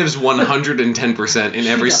 She gives 110% in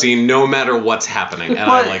every scene, no matter what's happening, and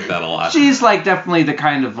I like that a lot. She's like definitely the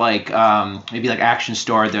kind of like maybe like action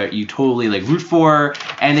star that you totally like root for,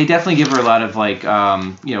 and they definitely give her a lot of like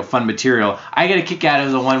fun material. I get a kick out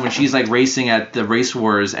of the one when she's like racing at the race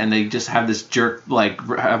wars, and they just have this jerk like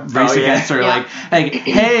race against her, like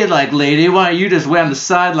hey, like lady, why don't you just wait on the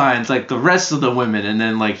sidelines like the rest of the women, and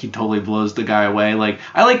then like he totally blows the guy away. Like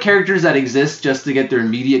I like characters that exist just to get their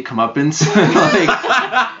immediate comeuppance. Like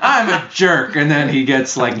I'm a jerk, and then he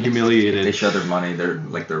gets like humiliated. They show their money, their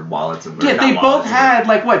wallets. Yeah, they both had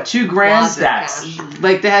like what, $2,000 stacks.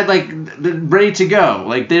 Like they had like ready to go.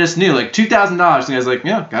 Like they just knew like $2,000. And I was like,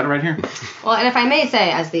 yeah, got it right here. Well, and if I may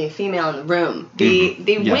say, as the female in the room, the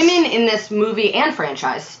Yes. women in this movie and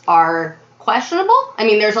franchise are questionable. I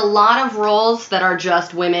mean, there's a lot of roles that are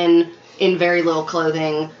just women in very little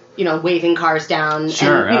clothing, you know, waving cars down.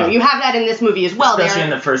 Sure, and, you know, you have that in this movie as well. Especially in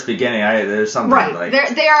the first beginning, there's something Right. like...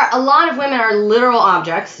 There are a lot of women are literal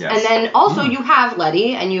objects, Yes. and then also you have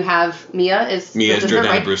Letty and you have Mia is Jordana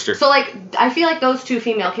right? Brewster. So like I feel like those two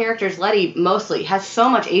female characters, Letty mostly has so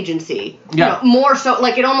much agency. Yeah. You know, more so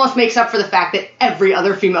like it almost makes up for the fact that every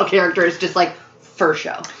other female character is just like first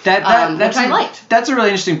show. That's which I liked. That's a really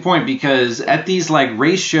interesting point because at these like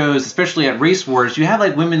race shows, especially at race wars, you have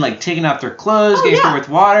like women like taking off their clothes, getting showered with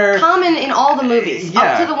water. Common in all the movies,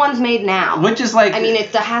 up to the ones made now. Which is like, I mean, it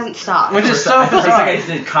hasn't stopped. Which is so For a bizarre.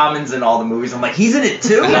 second, I did Commons in all the movies. I'm like, he's in it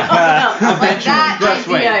too? Like that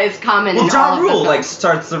Bruce idea Wayne. is common Well, in all John of the Rule films. like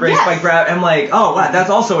starts the race Yes. by grab. I'm like, oh wow,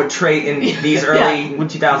 that's also a trait in these early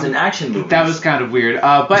 2000 action movies. That was kind of weird.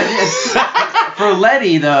 But for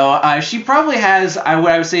Letty, though, she probably has what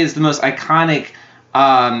I would say is the most iconic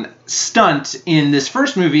stunt in this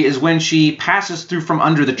first movie is when she passes through from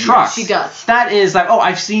under the truck. She does. That is like, oh,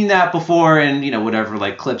 I've seen that before in, you know, whatever,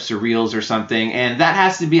 like clips or reels or something. And that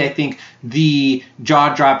has to be, I think, the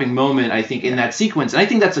jaw-dropping moment, I think, in that sequence. And I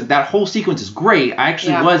think that whole sequence is great. I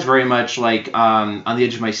actually was very much like on the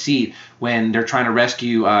edge of my seat when they're trying to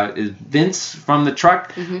rescue Vince from the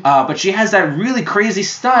truck. But she has that really crazy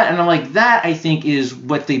stunt, and I'm like, that I think is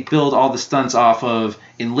what they build all the stunts off of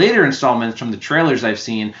in later installments from the trailers I've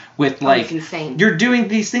seen with like, it's insane. you're doing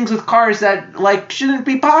these things with cars that like shouldn't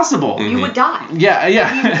be possible. You would die. Yeah.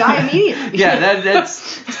 You would die immediately. Yeah,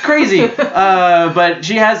 that's it's crazy. But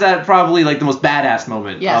she has that probably like the most badass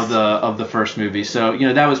moment of the first movie. So, you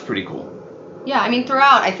know, that was pretty cool. Yeah, I mean,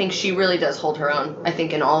 throughout, I think she really does hold her own. I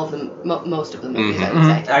think in all of the most of the movies, I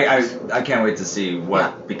would say. I can't wait to see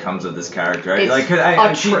what becomes of this character.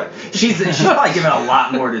 It's She's probably given a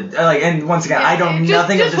lot more to like. And once again, I don't know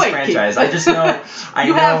nothing of this franchise. I just know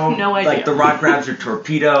have no idea. Like The Rock grabs her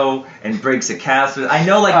torpedo and breaks a cast. I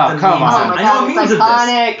know like the memes. come on. I know the memes of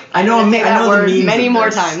iconic. this. I know the memes many of more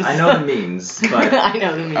this. times. I know the memes, but I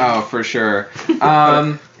know the memes. Oh, for sure.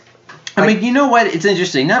 I mean, you know what? It's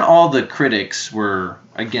interesting. Not all the critics were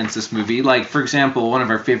against this movie. Like, for example, one of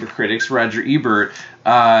our favorite critics, Roger Ebert,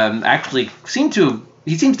 actually seems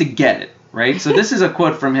to get it, right? So this is a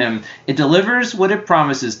quote from him. "It delivers what it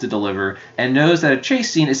promises to deliver and knows that a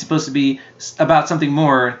chase scene is supposed to be about something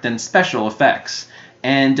more than special effects."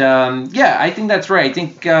 And, I think that's right. I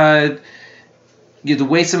think the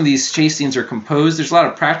way some of these chase scenes are composed, there's a lot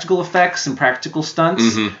of practical effects and practical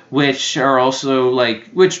stunts, which are also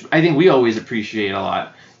which I think we always appreciate a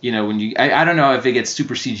lot. You know, when I don't know if it gets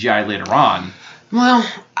super CGI later on, Well,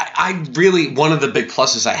 I really, one of the big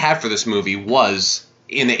pluses I had for this movie was,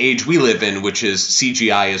 in the age we live in, which is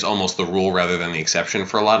CGI is almost the rule rather than the exception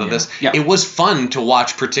for a lot of this, it was fun to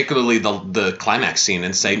watch, particularly the climax scene,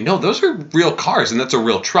 and say, no, those are real cars, and that's a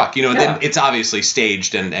real truck. You know, it's obviously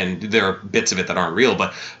staged, and there are bits of it that aren't real,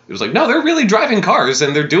 but it was like, no, they're really driving cars,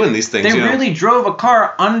 and they're doing these things. They really drove a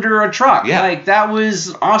car under a truck. Yeah. Like, that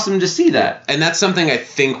was awesome to see that. And that's something I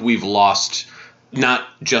think we've lost, not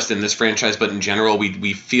just in this franchise, but in general.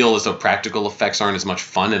 We feel as though practical effects aren't as much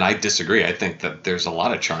fun, and I disagree. I think that there's a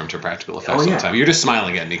lot of charm to practical effects sometimes. You're just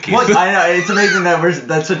smiling at me, Keith. Well, I know, it's amazing that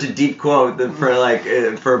that's such a deep quote that for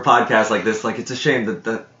a podcast like this. Like, it's a shame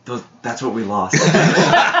that that's what we lost.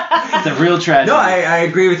 It's a real tragedy. No, I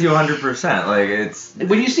agree with you 100%. Like, it's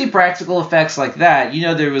when you see practical effects like that, you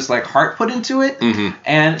know there was like heart put into it. Mm-hmm.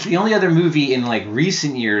 And the only other movie in like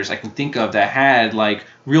recent years I can think of that had like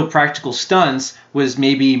real practical stunts was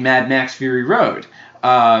maybe Mad Max Fury Road.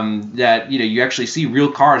 That, you know, you actually see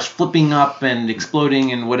real cars flipping up and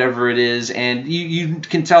exploding and whatever it is, and you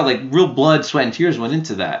can tell like real blood, sweat, and tears went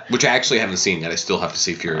into that. Which I actually haven't seen yet. I still have to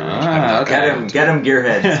see Fury Road. Get him,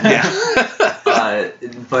 gearheads. Yeah.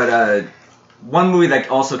 But one movie that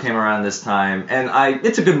also came around this time, and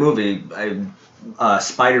it's a good movie.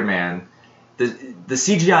 Spider-Man. The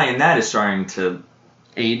CGI in that is starting to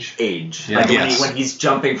age. Yeah. Like when he's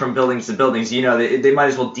jumping from buildings to buildings, you know, they might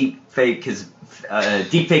as well deep fake his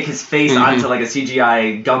face onto like a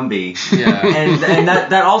CGI Gumby. Yeah. and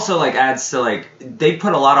that also like adds to like they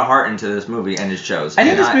put a lot of heart into this movie, and it shows. I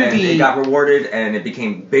think this movie, and it got rewarded, and it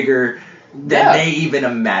became bigger than they even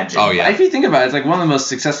imagined. Oh yeah. If you think about it, it's like one of the most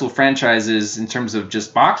successful franchises in terms of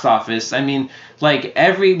just box office. I mean, like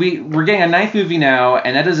we're getting a 9th movie now,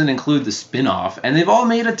 and that doesn't include the spin-off, and they've all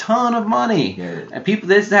made a ton of money. Yeah. And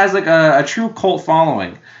this has like a true cult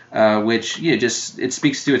following. Which it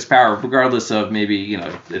speaks to its power, regardless of maybe, you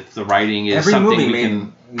know, if the writing is every something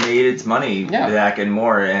movie made its money back and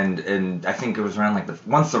more, and I think it was around like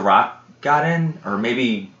once The Rock got in, or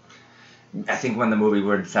maybe I think when the movie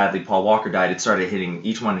where sadly Paul Walker died, it started hitting.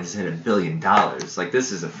 Each one has hit $1 billion. Like,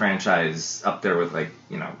 this is a franchise up there with, like,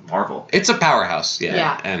 you know, Marvel. It's a powerhouse,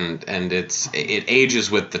 Yeah. And it ages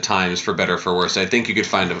with the times, for better or for worse. I think you could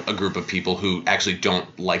find a group of people who actually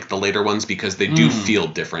don't like the later ones because they do feel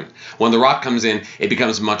different. When The Rock comes in, it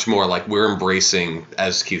becomes much more like we're embracing,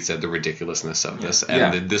 as Keith said, the ridiculousness of this.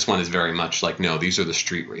 And this one is very much like, no, these are the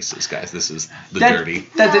street races, guys. This is the dirty.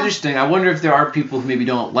 That's interesting. I wonder if there are people who maybe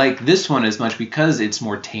don't like this one as much because it's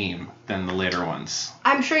more tame than the later ones.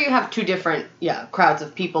 I'm sure you have two different crowds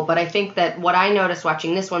of people, but I think that what I noticed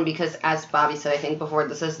watching this one, because as Bobby said, I think before,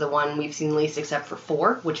 this is the one we've seen least except for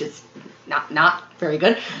 4, which is not very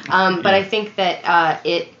good. But I think that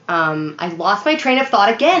I lost my train of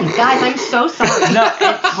thought again. Guys, I'm so sorry. No,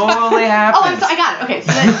 it totally happens. I got it. Okay,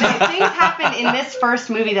 so things happened in this first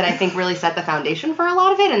movie that I think really set the foundation for a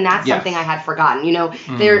lot of it, and that's something I had forgotten. You know,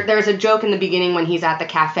 there's a joke in the beginning when he's at the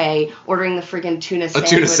cafe ordering the friggin' tuna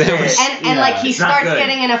sandwich. And like he starts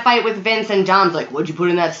getting in a fight with Vince, and John's like, "What'd you put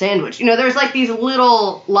in that sandwich?" You know, there's like these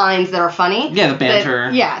little lines that are funny. Yeah, the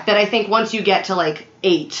banter. That I think once you get to like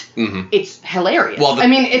 8, it's hilarious. Well, I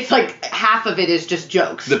mean, it's like half of it is just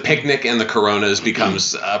jokes. The picnic and the Coronas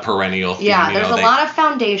becomes a perennial theme. Yeah, there's a lot of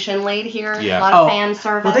foundation laid here. Yeah. A lot of fan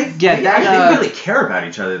service. Well, they really care about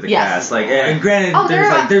each other. The cast, like, and granted,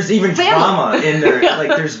 there's even drama in there. Like,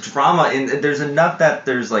 there's drama in. There's enough that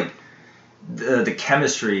there's like the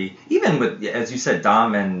chemistry, even with, as you said,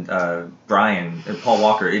 Dom and Brian and Paul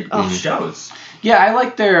Walker. It shows. Yeah, I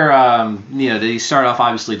like their, they start off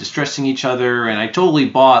obviously distressing each other, and I totally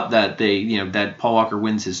bought that that Paul Walker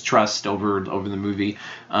wins his trust over the movie.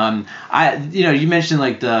 You mentioned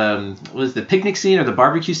like the picnic scene or the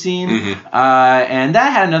barbecue scene, and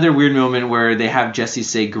that had another weird moment where they have Jesse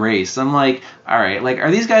say grace. I'm like, all right, like, are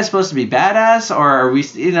these guys supposed to be badass, or are we,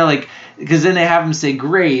 because then they have him say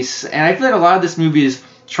grace, and I feel like a lot of this movie is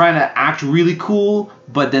trying to act really cool,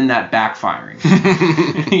 but then that backfiring.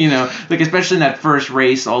 Like, especially in that first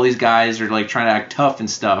race, all these guys are like trying to act tough and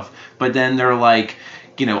stuff, but then they're like,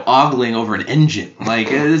 ogling over an engine.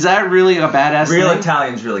 Like, is that really a badass Real thing?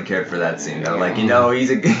 Italians really cared for that scene, though. Like,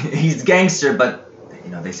 he's gangster, but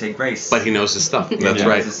they say grace. But he knows his stuff. That's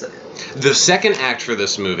right. The second act for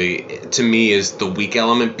this movie, to me, is the weak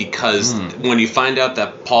element, because when you find out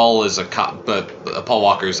that Paul is a cop, but Paul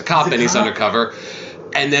Walker is a cop and he's undercover,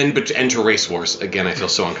 And then enter Race Wars. Again, I feel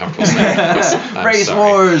so uncomfortable saying this. I'm Race sorry.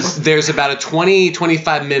 Wars. There's about a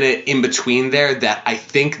 20-25 minute in between there that I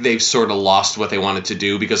think they've sort of lost what they wanted to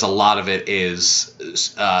do, because a lot of it is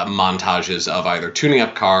montages of either tuning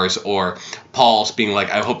up cars or Paul being like,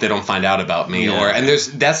 I hope they don't find out about me. Yeah.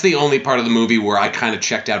 That's the only part of the movie where I kind of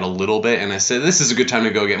checked out a little bit, and I said, this is a good time to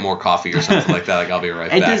go get more coffee or something like that. Like, I'll be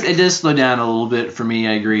right back. It does slow down a little bit for me,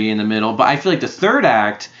 I agree, in the middle. But I feel like the third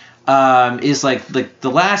act is like the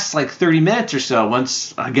last 30 minutes or so.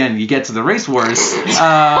 Once again you get to the race wars,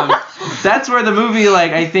 that's where the movie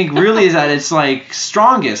I think really is at its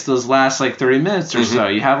strongest. Those last 30 minutes or so,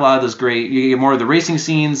 you have a lot of those great. You get more of the racing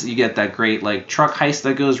scenes. You get that great truck heist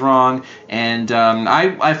that goes wrong. And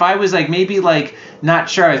if I was maybe not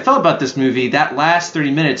sure how I felt about this movie, that last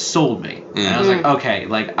 30 minutes sold me. And I was like, okay,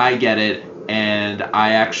 I get it, and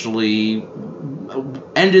I actually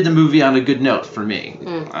ended the movie on a good note for me.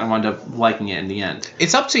 I wound up liking it in the end.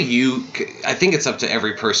 It's up to you. I think it's up to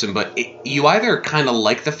every person, but you either kind of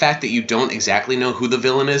like the fact that you don't exactly know who the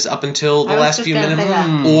villain is up until the last few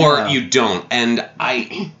minutes, or you don't. And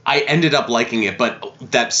I ended up liking it, but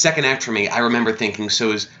that second act for me, I remember thinking,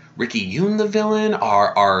 so is Ricky Yoon the villain?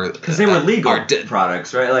 Because they were legal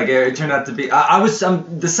products, right? It turned out to be. I was.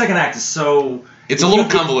 The second act is so. It's a little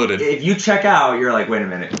convoluted. If you check out, you're like, wait a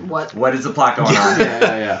minute. What is the plot going on?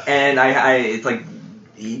 Yeah. And it's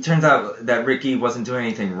it turns out that Ricky wasn't doing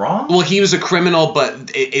anything wrong. Well, he was a criminal,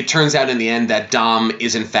 but it turns out in the end that Dom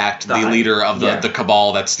is in fact the leader of the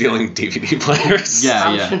cabal that's stealing DVD players.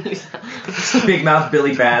 Yeah. Big mouth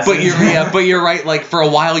Billy Bass. But you're right. For a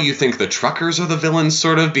while, you think the truckers are the villains,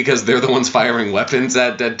 sort of, because they're the ones firing weapons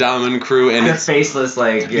at Dom and crew, and they're faceless,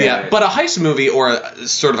 yeah. But a heist movie or a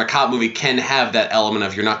sort of a cop movie can have that element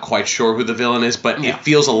of you're not quite sure who the villain is, but it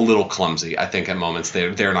feels a little clumsy. I think at moments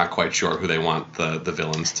they're not quite sure who they want the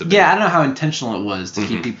villains to be. Yeah, I don't know how intentional it was to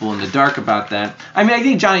keep people in the dark about that. I mean, I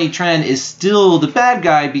think Johnny Tran is still the bad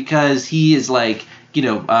guy because he is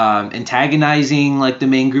antagonizing the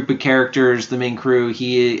main group of characters, the main crew.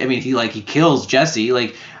 He kills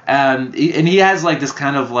Jesse, and he has this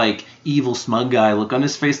kind of evil smug guy look on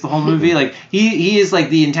his face the whole movie. He is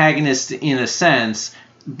the antagonist in a sense,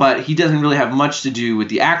 but he doesn't really have much to do with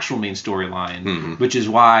the actual main storyline, which is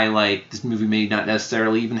why this movie may not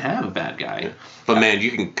necessarily even have a bad guy. Yeah. But man, you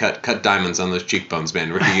can cut diamonds on those cheekbones,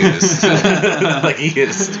 man. Ricky Yoon is he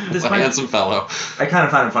is a handsome fellow. I kind of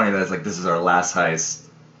find it funny that it's this is our last heist.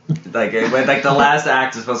 The last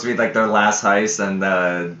act is supposed to be their last heist, and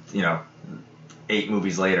 8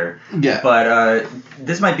 movies later. Yeah. But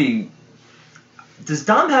this might be. Does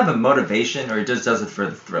Dom have a motivation, or he just does it for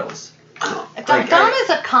the thrills? Dom is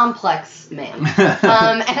a complex man, and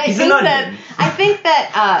I think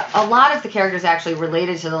that a lot of the characters actually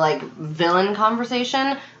related to the villain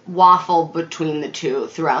conversation waffle between the two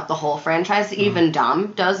throughout the whole franchise. Even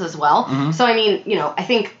Dom does as well. So I mean, I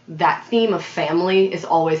think that theme of family is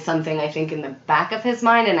always something I think in the back of his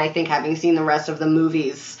mind, and I think having seen the rest of the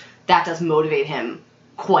movies, that does motivate him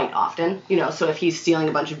quite often. So if he's stealing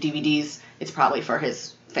a bunch of DVDs, it's probably for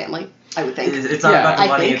his family, I would think. It's not about the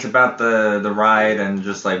money, it's about the ride and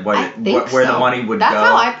just where the money would go. That's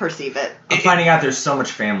how I perceive it. I'm finding out there's so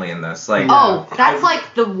much family in this.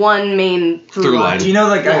 That's the one main through line. Do you know,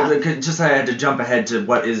 I had to jump ahead to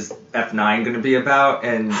what is F9 going to be about,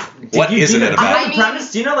 and what isn't it about? The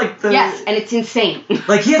premise? Do you know the yes, and it's insane. He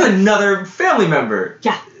has another family member.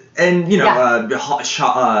 Yeah. And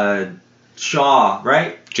Shaw,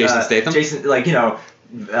 right? Jason Statham. Jason, he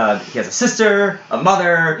has a sister, a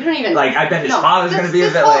mother. You don't even. I bet his father's going to be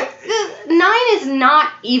a bit 9 is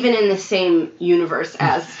not even in the same universe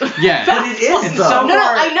as. Yeah, but it is though. No,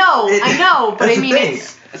 I know, but I mean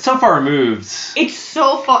it's so far removed. It's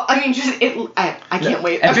so far. I mean, I can't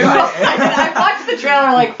wait. I watched the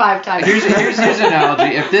trailer 5 times. Here's an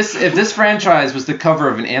analogy. If this franchise was the cover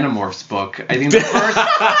of an Animorphs book, I think the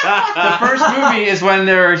first movie is when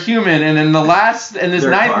they're human, and then this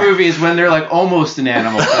ninth movie is when they're almost an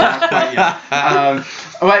animal. But not quite yet.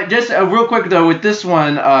 But just real quick though, with this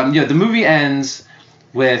one, the movie ends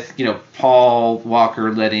with Paul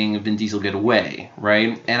Walker letting Vin Diesel get away,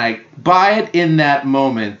 right? And I buy it in that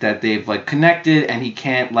moment that they've connected, and he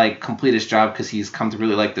can't complete his job because he's come to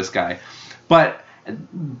really like this guy. But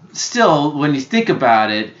still, when you think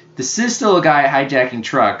about it, this is still a guy hijacking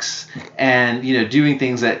trucks and doing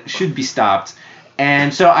things that should be stopped.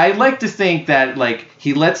 And so I like to think that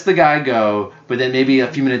he lets the guy go, but then maybe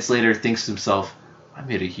a few minutes later thinks to himself, I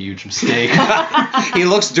made a huge mistake. He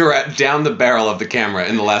looks down the barrel of the camera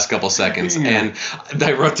in the last couple seconds, and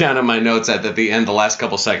I wrote down in my notes at the end, the last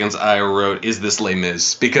couple seconds, I wrote, "Is this Les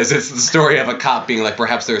Mis?" Because it's the story of a cop being like,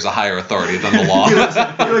 perhaps there's a higher authority than the law. He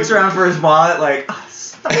looks around for his wallet like,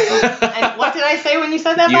 And what did I say when you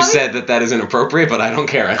said that, You Bobby? said that is inappropriate, but I don't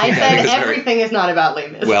care. I think said it's very- everything is not about Les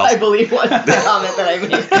Mis. Well. I believe was the comment that I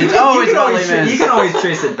made. It's always you can about always, Les Mis. you can always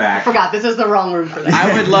trace it I back. forgot, this is the wrong room for that.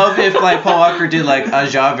 I would love if like Paul Walker did like a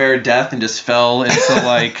Javert death and just fell into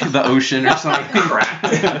like the ocean or something.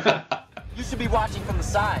 You should be watching from the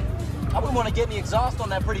side. I wouldn't want to get any exhaust on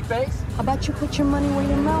that pretty face. How about you put your money where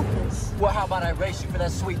your mouth is? Well, how about I race you for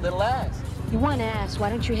that sweet little ass? You want ass,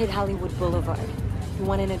 why don't you hit Hollywood Boulevard? You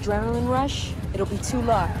want an adrenaline rush? It'll be too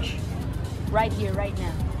large. Right here, right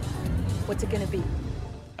now. What's it gonna be?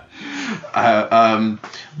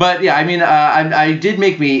 But yeah, I mean, I did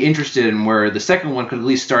make me interested in where the second one could at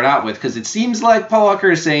least start out with, because it seems like Paul Walker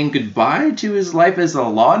is saying goodbye to his life as a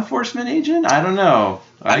law enforcement agent. I don't know.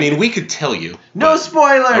 I mean, we could tell you. No but-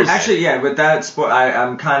 spoilers. Actually, yeah, with that,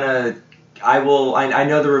 I'm kind of. I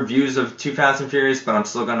know the reviews of Too Fast and Furious, but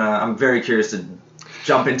I'm very curious to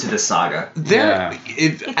jump into this saga.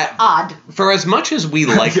 It's odd. For as much as we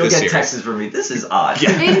like You'll the get series, texts from me. This is odd.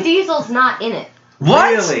 Vin Diesel's not in it.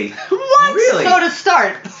 What? Really? What? Really? So to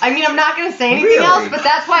start, I mean, I'm not going to say anything Really? else, but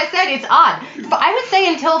that's why I said it's odd. But I would say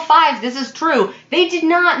until 5, this is true. They did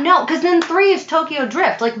not know, because then 3 is Tokyo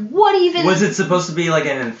Drift. Like, what even? Was it supposed to be like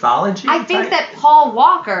an anthology? I think type? that Paul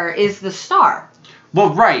Walker is the star.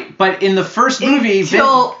 Well, right, but in the first movie,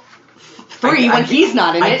 Until 3, I when he's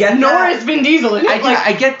not in I it, get nor that. is Vin Diesel in it.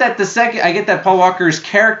 I get that Paul Walker's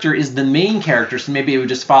character is the main character, so maybe it would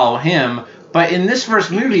just follow him. But in this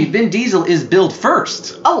first movie, Vin Diesel is billed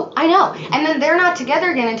first. Oh, I know. And then they're not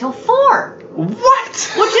together again until 4.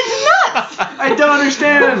 What? Which is nuts! I don't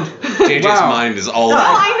understand. JJ's Wow. mind is all No, over.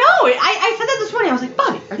 I know. I said that this morning. I was like,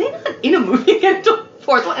 Bobby, are they not in a movie again until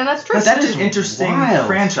 4th one? And that's true. That's That such is an interesting wild.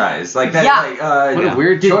 franchise. Like that. Yeah. Like, What a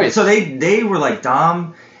weird choice. So they were like,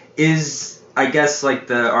 Dom is, I guess,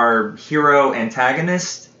 like our hero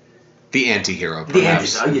antagonist. The anti-hero, The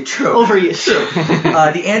perhaps. yeah, true.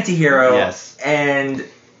 Overused. The anti-hero. Yes. And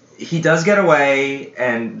he does get away,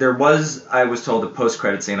 and there was, I was told, a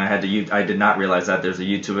post-credit scene. I did not realize that there's a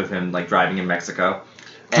YouTube of him like driving in Mexico.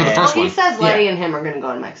 For the And- first Well, he one. says Letty Yeah. and him are going to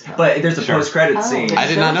go to Mexico. But there's a Sure. post-credit Oh, scene. I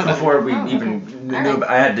did not know that. Before we Oh, okay. even knew, Alright.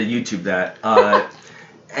 I had to YouTube that.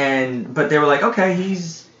 But they were like, okay,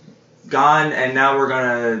 he's gone, and now we're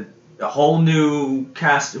gonna a whole new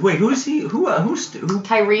cast. Wait, who's he? Who?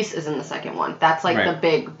 Tyrese is in the second one. That's like Right. the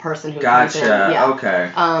big person who comes in. Gotcha. Yeah. Okay.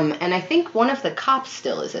 And I think one of the cops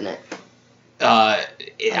still is in it.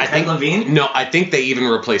 I think Levine? No, I think they even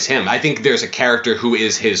replace him. I think there's a character who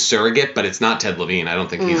is his surrogate, but it's not Ted Levine. I don't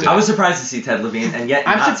think he's in I it. was surprised to see Ted Levine, and yet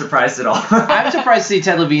I'm not surprised at all. I'm surprised to see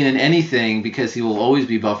Ted Levine in anything because he will always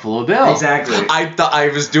be Buffalo Bill. Exactly. I thought I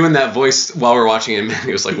was doing that voice while we were watching it, and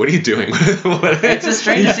he was like, "What are you doing?" It's just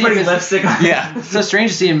strange to He's see putting him. lipstick on. Yeah. It's so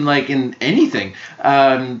strange to see him like in anything.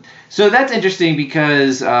 So that's interesting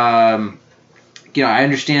because I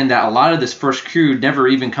understand that a lot of this first crew never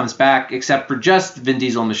even comes back except for just Vin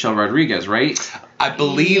Diesel and Michelle Rodriguez, right? I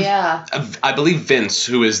believe. Yeah. I believe Vince,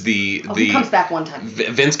 who is the Oh, he comes back one time.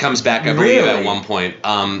 Vince comes back, I believe, Really? at one point.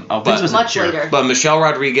 Vince But, was Much a jerk. later. but Michelle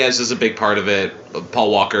Rodriguez is a big part of it.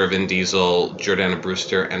 Paul Walker, Vin Diesel, Jordana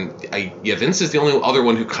Brewster, and Vince is the only other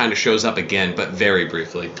one who kind of shows up again, but very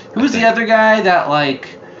briefly. Who was the other guy that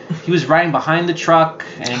like he was riding behind the truck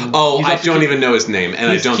and Oh, he was I up to don't keep- even know his name, and he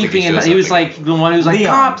I was don't think keeping he him. shows He up was again. like the one who was like,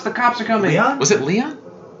 Leon. the cops are coming. Leon? Was it Leon?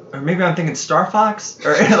 Or maybe I'm thinking Star Fox,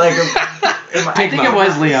 or like. I think it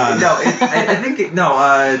was Leon. No, I think no.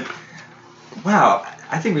 Wow,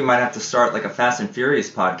 I think we might have to start like a Fast and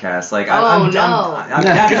Furious podcast. Like, I'm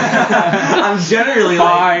generally like,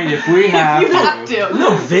 Fine, if we have You to. have to.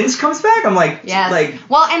 no, Vince comes back. I'm like, Yes. like,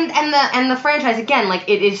 Well, and the franchise again, like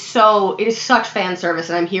it is such fan service,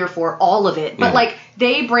 and I'm here for all of it. But like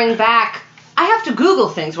they bring back. I have to Google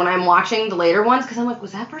things when I'm watching the later ones because I'm like,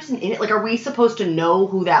 was that person in it? Like, are we supposed to know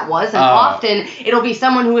who that was? And often it'll be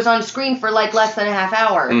someone who was on screen for like less than a half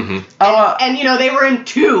hour. And they were in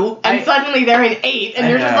 2, and suddenly they're in 8, and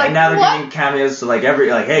you're just like, now they're what? giving cameos to like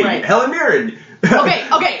hey, Right. Helen Mirren.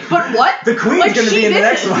 Okay, but what? The Queen's Like, gonna she be in the did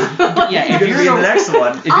next it. one. Yeah, She's if gonna you're be in the gonna- next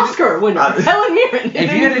one. Oscar winner, Helen Mirren.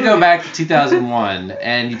 If you had to go back to 2001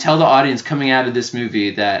 and you tell the audience coming out of this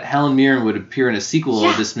movie that Helen Mirren would appear in a sequel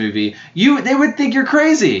of this movie, they would think you're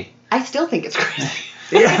crazy. I still think it's crazy.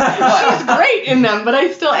 Yeah. She's great in them, but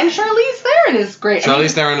I still and Charlize Theron is great.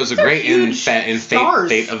 Charlize Theron was a they're great in huge Fate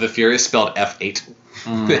stars. of the Furious, spelled F8.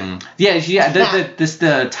 The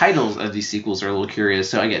titles of these sequels are a little curious.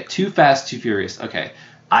 So I get Too Fast, Too Furious. Okay.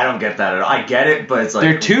 I don't get that at all. I get it, but it's like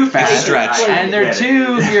they're too fast and they're get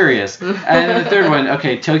too furious. And then the third one,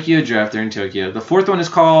 okay, Tokyo Drift. They're in Tokyo. The fourth one is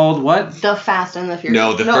called what? The Fast and the Furious.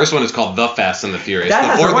 No, the first one is called The Fast and the Furious. That The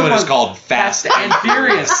has fourth a- one is called Fast and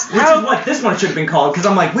Furious. Which is what this one should have been called, because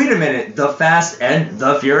I'm like, wait a minute, The Fast and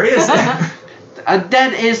the Furious?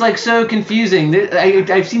 That is like so confusing.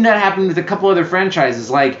 I've seen that happen with a couple other franchises.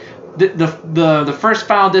 Like the first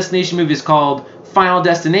Final Destination movie is called Final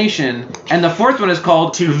Destination, and the fourth one is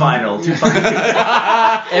called Too Final.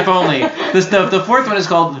 If only. The fourth one is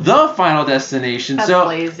called The Final Destination. That's so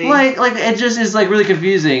lazy. like it just is like really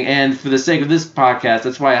confusing. And for the sake of this podcast,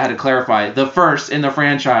 that's why I had to clarify the first in the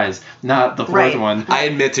franchise, not the fourth Right. one. I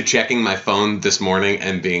admit to checking my phone this morning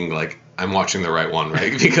and being like, I'm watching the right one,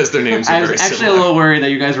 right? Because their names are I was very actually similar. a little worried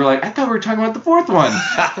that you guys were like, I thought we were talking about the fourth one.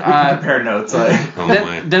 Compare notes. Like. Oh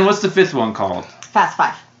my. Then what's the fifth one called? Fast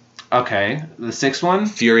 5. Okay, the sixth one,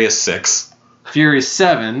 Furious 6. Furious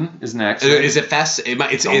 7 is next. Is it Fast?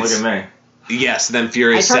 It's Don't look at me. Yes, then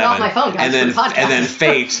Furious I turned 7. off my phone, guys, and then for the podcast. and then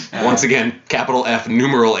Fate, once again, capital F,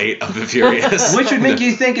 numeral 8 of the Furious. Which would make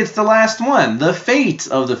you think it's the last one, the fate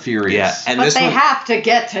of the Furious. Yeah, and But this they one, have to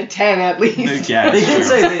get to 10 at least. Yeah, They did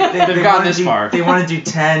say They've gotten wanna this do, far. They want to do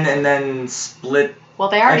 10 and then split. Well,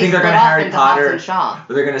 they I already think they're split gonna off Harry into Hobbs Potter. and Shaw.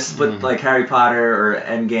 They're gonna split like Harry Potter or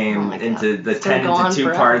Endgame Oh my God. into the It's gonna 10 go on into two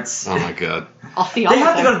forever. parts. oh my god. I'll see They all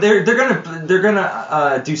have to of go. them. They're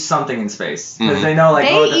gonna do something in space because Mhm. they know like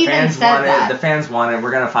They oh the even fans said want that. it. The fans want it.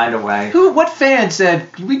 We're gonna find a way. What fan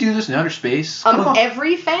said, can we do this in outer space?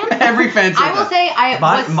 Every fan? Every fan said I will that. say I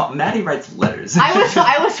was Maddie writes letters.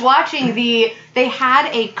 I was watching they had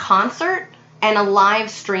a concert and a live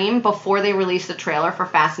stream before they released the trailer for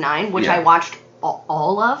Fast 9, which Yeah. I watched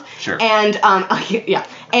all of. Sure. And yeah.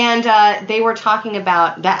 And they were talking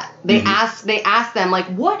about that. They asked them like,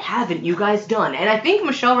 what haven't you guys done? And I think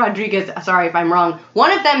Michelle Rodriguez, sorry if I'm wrong, one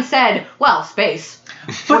of them said, well, space.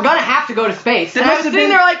 We're gonna have to go to space. And I was must have sitting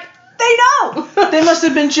been- there like, they know. They must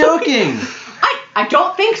have been joking. I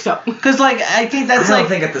don't think so. Because, like, I think I that's don't like...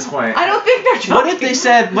 think at this point. I don't think they're joking.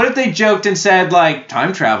 What if they joked and said, like,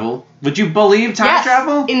 time travel? Would you believe time Yes.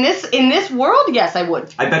 travel? In this world, yes, I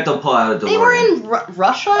would. I bet they'll pull out a DeLorean. They were in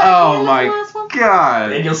Russia. Oh in my the last one?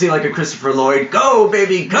 god. And you'll see like a Christopher Lloyd. Go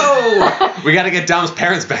baby, go. We gotta get Dom's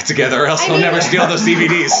parents back together, or else I he'll mean- never steal those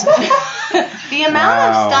DVDs. The amount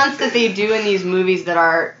Wow. of stunts that they do in these movies that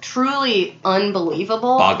are truly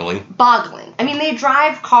unbelievable. Boggling. I mean, they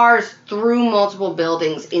drive cars through multiple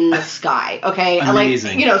buildings in the sky. Okay,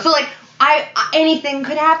 Amazing. Like, so like anything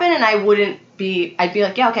could happen, and I'd be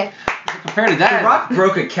like, yeah, okay. Compared to that... The Rock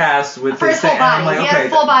broke a cast with For his thing, full and I'm body, like, he had okay, a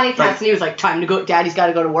full body like, cast, and he was like, "Time to go. Daddy's got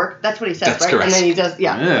to go to work." That's what he says, That's right? correct. And then he does,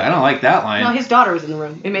 yeah. Ugh, I don't like that line. No, his daughter was in the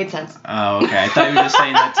room. It made sense. Oh, okay. I thought you were just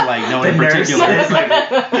saying that to, like, no one in The nurse. particular. It's like-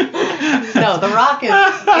 No, The Rock is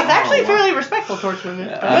actually fairly respectable towards women,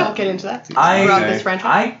 but I won't get into that. Throughout this franchise.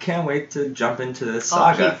 I can't wait to jump into this Oh,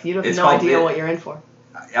 saga. Keith, you have It's no called idea the- what you're in for.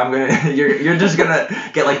 I'm gonna. You're just gonna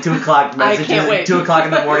get like 2 o'clock I messages. can't wait. 2 o'clock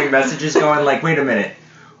in the morning messages going like, wait a minute.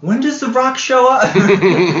 When does The Rock show up? All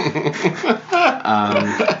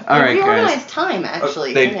right, guys. Reorganized time,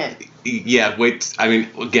 actually, They- in it. Yeah, wait. I mean,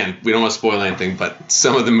 again, we don't want to spoil anything, but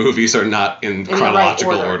some of the movies are not in the right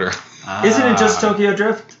chronological order. order. Isn't it just Tokyo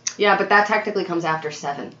Drift? Yeah, but that technically comes after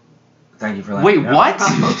 7. Thank you for letting Wait, me know. what? The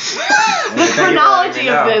Thank you for chronology letting me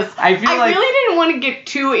of know. this. I feel like- really didn't want to get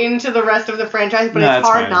too into the rest of the franchise, but No, it's that's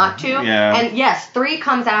hard fine. not to. Yeah. And yes, 3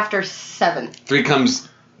 comes after 7. 3 comes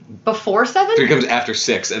Before 7? after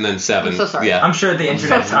 6, and then 7. I'm so sorry. Yeah. I'm sure the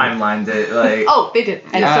internet timeline did like. Oh, they did.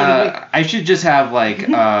 And so did we. I should just have like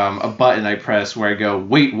a button I press where I go,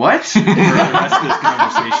 wait, what? For the rest of this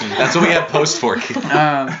conversation. That's what we have post for.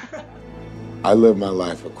 I live my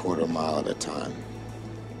life a quarter mile at a time.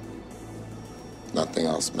 Nothing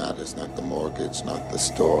else matters, not the mortgage, not the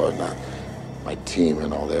store, not my team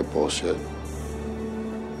and all their bullshit.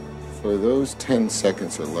 For those 10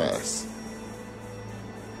 seconds or less,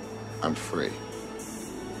 I'm free.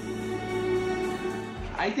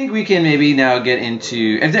 I think we can maybe now get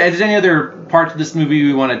into if there's any other parts of this movie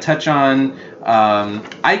we want to touch on.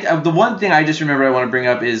 The one thing I just remember I want to bring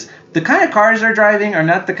up is the kind of cars they're driving are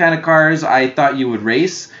not the kind of cars I thought you would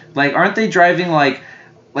race. Like, aren't they driving like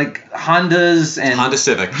Hondas and Honda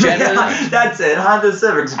Civic. Jettas? Yeah, that's it. Honda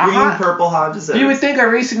Civics, green, Uh-huh. purple Honda Civics. You would think a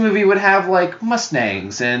racing movie would have like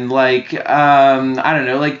Mustangs and like I don't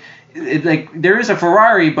know, like there is a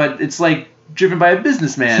Ferrari, but it's like driven by a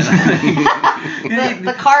businessman.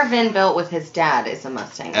 The car Vin built with his dad is a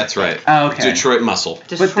Mustang. That's right. Oh, okay. Detroit Muscle.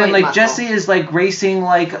 But then, like, Jesse is, like, racing,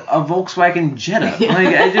 like, a Volkswagen Jetta.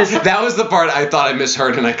 Like, I just... That was the part I thought I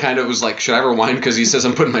misheard, and I kind of was like, should I rewind? Because he says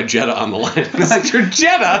I'm putting my Jetta on the line. It's like, your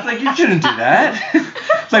Jetta? It's like, you shouldn't do that.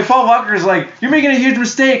 It's like, Paul Walker's like, you're making a huge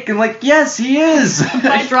mistake. And, like, yes, he is.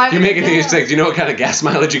 You're making a huge mistake. Do you know what kind of gas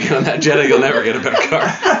mileage you get on that Jetta? You'll never get a better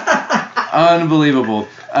car. Unbelievable.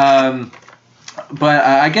 But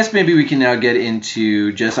I guess maybe we can now get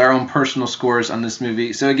into just our own personal scores on this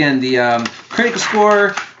movie. So again, the critical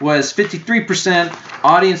score was 53%,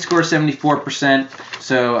 audience score 74%.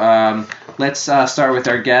 So let's start with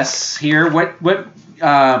our guests here. What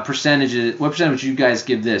percentage would you guys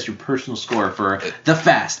give this, your personal score for The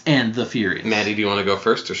Fast and the Furious? Maddie, do you want to go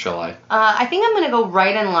first, or shall I? I think I'm going to go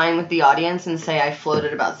right in line with the audience and say I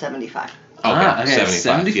floated about 75. Okay,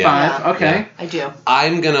 75. Yeah. Okay. Yeah, I do.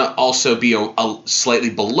 I'm going to also be a slightly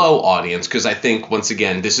below audience because I think, once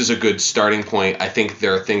again, this is a good starting point. I think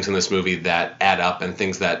there are things in this movie that add up and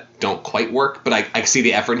things that don't quite work, but I see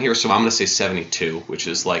the effort in here, so I'm going to say 72, which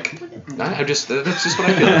is like, that's just what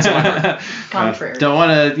I feel. That's my heart. Contrary. Don't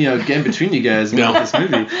want to, get in between you guys with this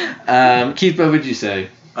movie. Keith, what would you say?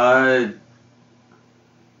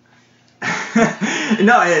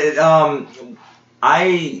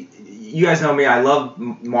 You guys know me. I love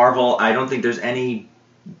Marvel. I don't think there's any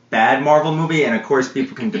bad Marvel movie, and of course,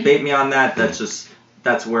 people can debate me on that.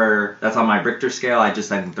 That's on my Richter scale. I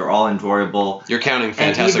think they're all enjoyable. You're counting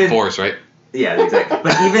Fantastic Fours, right? Yeah, exactly.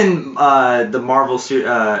 But even the Marvel,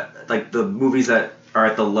 like the movies that are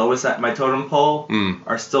at the lowest at my totem pole,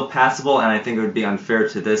 are still passable, and I think it would be unfair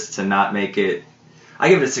to this to not make it. I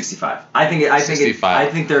give it a 65. I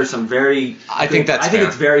think there's some very. I think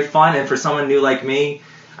it's very fun, and for someone new like me.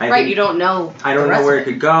 You don't know. I don't know where it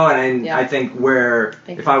could go, and I think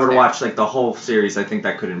if I were to watch like the whole series, I think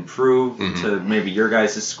that could improve to maybe your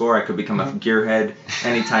guys' score. I could become a gearhead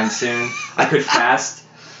anytime soon. I could fast.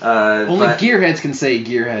 Only gearheads can say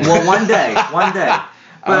gearhead. Well, one day.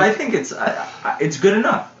 But I think it's good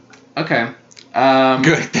enough. Okay.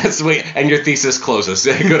 Good. That's the way. And your thesis closes.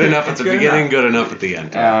 Good enough at the beginning. Good enough at the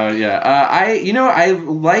end. I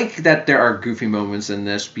like that there are goofy moments in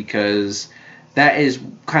this because. That is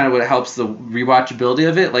kind of what helps the rewatchability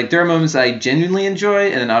of it. Like, there are moments I genuinely enjoy,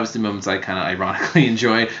 and then obviously moments I kind of ironically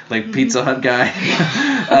enjoy, like Pizza Hut guy.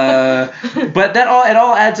 But it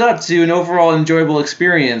all adds up to an overall enjoyable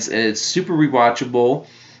experience. It's super rewatchable.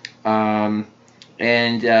 And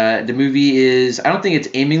the movie is, I don't think it's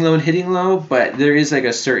aiming low and hitting low, but there is like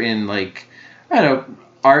a certain, like, I don't know,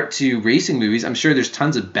 art to racing movies. I'm sure there's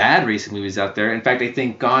tons of bad racing movies out there. In fact, I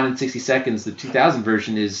think Gone in 60 Seconds, the 2000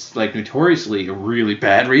 version, is like notoriously a really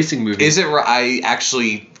bad racing movie. Is it? I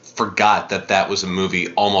actually forgot that was a movie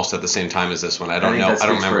almost at the same time as this one. I don't know. I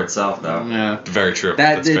don't remember for itself though. Yeah, very true.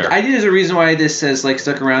 That's fair. I think there's a reason why this has like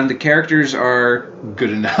stuck around. The characters are good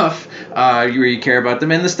enough. You care about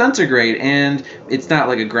them, and the stunts are great. And it's not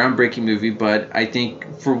like a groundbreaking movie, but I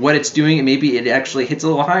think for what it's doing, maybe it actually hits a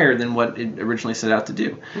little higher than what it originally set out to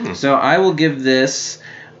do. So I will give this.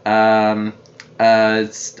 I'll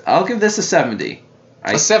give this a 70.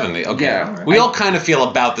 A 70, okay. Yeah, we all kind of feel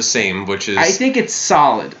about the same, which is... I think it's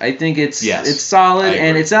solid. I think it's solid,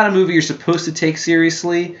 and it's not a movie you're supposed to take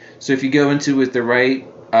seriously. So if you go into it with the right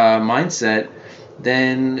mindset,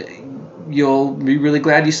 then you'll be really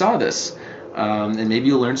glad you saw this. And maybe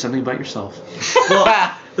you'll learn something about yourself. Well,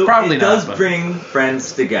 probably it does bring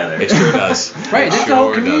friends together. It sure does. Right, there's a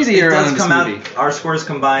whole community around this movie. Our scores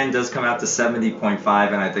combined does come out to 70.5,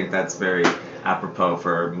 and I think that's very... apropos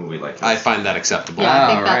for a movie like this. I find that acceptable. Yeah,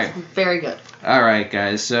 I think that's very good. All right,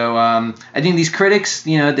 guys. So I think these critics,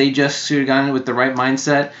 they just should have gone in with the right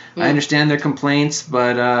mindset. I understand their complaints,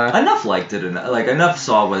 but... enough liked it. Enough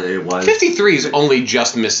saw what it was. 53 is only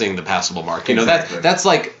just missing the passable mark. That's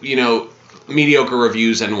like, mediocre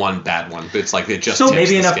reviews and one bad one. It's like it just so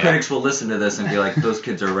maybe enough critics will listen to this and be like, those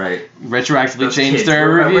kids are right. Retroactively change their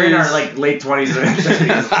reviews. We're in our late 20s and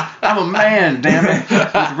 30s. I'm a man, damn it,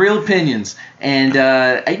 with real opinions. And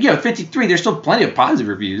 53. There's still plenty of positive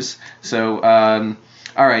reviews. So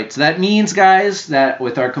all right. So that means, guys, that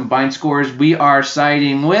with our combined scores, we are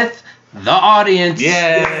siding with the audience.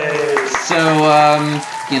 Yay! So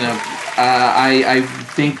I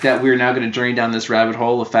think that we're now going to drain down this rabbit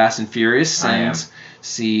hole of Fast and Furious and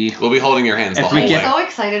see. We'll be holding your hands the If whole we way. get- So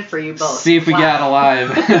excited for you both. See if we Wow. get alive.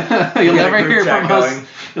 You'll got a never group hear chat from us. going.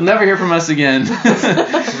 You'll never hear from us again.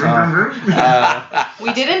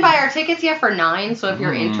 We didn't buy our tickets yet for 9, so if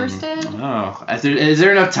you're interested. Oh, is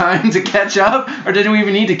there enough time to catch up, or did we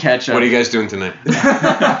even need to catch up? What are you guys doing tonight?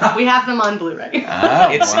 We have them on Blu-ray. Oh,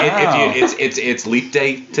 It's wow. it's leap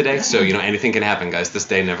day today, so you know anything can happen, guys. This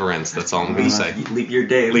day never ends. That's all I'm gonna say. Leap year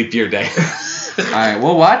day. Leap year day. All right,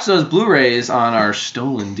 we'll watch those Blu-rays on our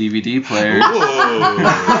stolen DVD player.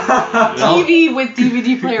 TV with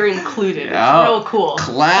DVD player included. It's Oh, real cool.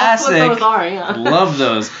 classic. That's what those are, yeah. Love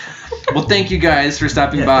those. Well, thank you guys for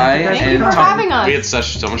stopping by. Thank and you for having us. We had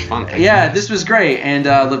so much fun. Thank you. Yeah, this was great, and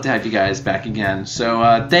I'd love to have you guys back again.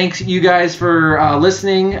 So thanks you guys for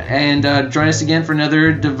listening, and join us again for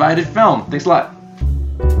another Divided Film. Thanks a lot.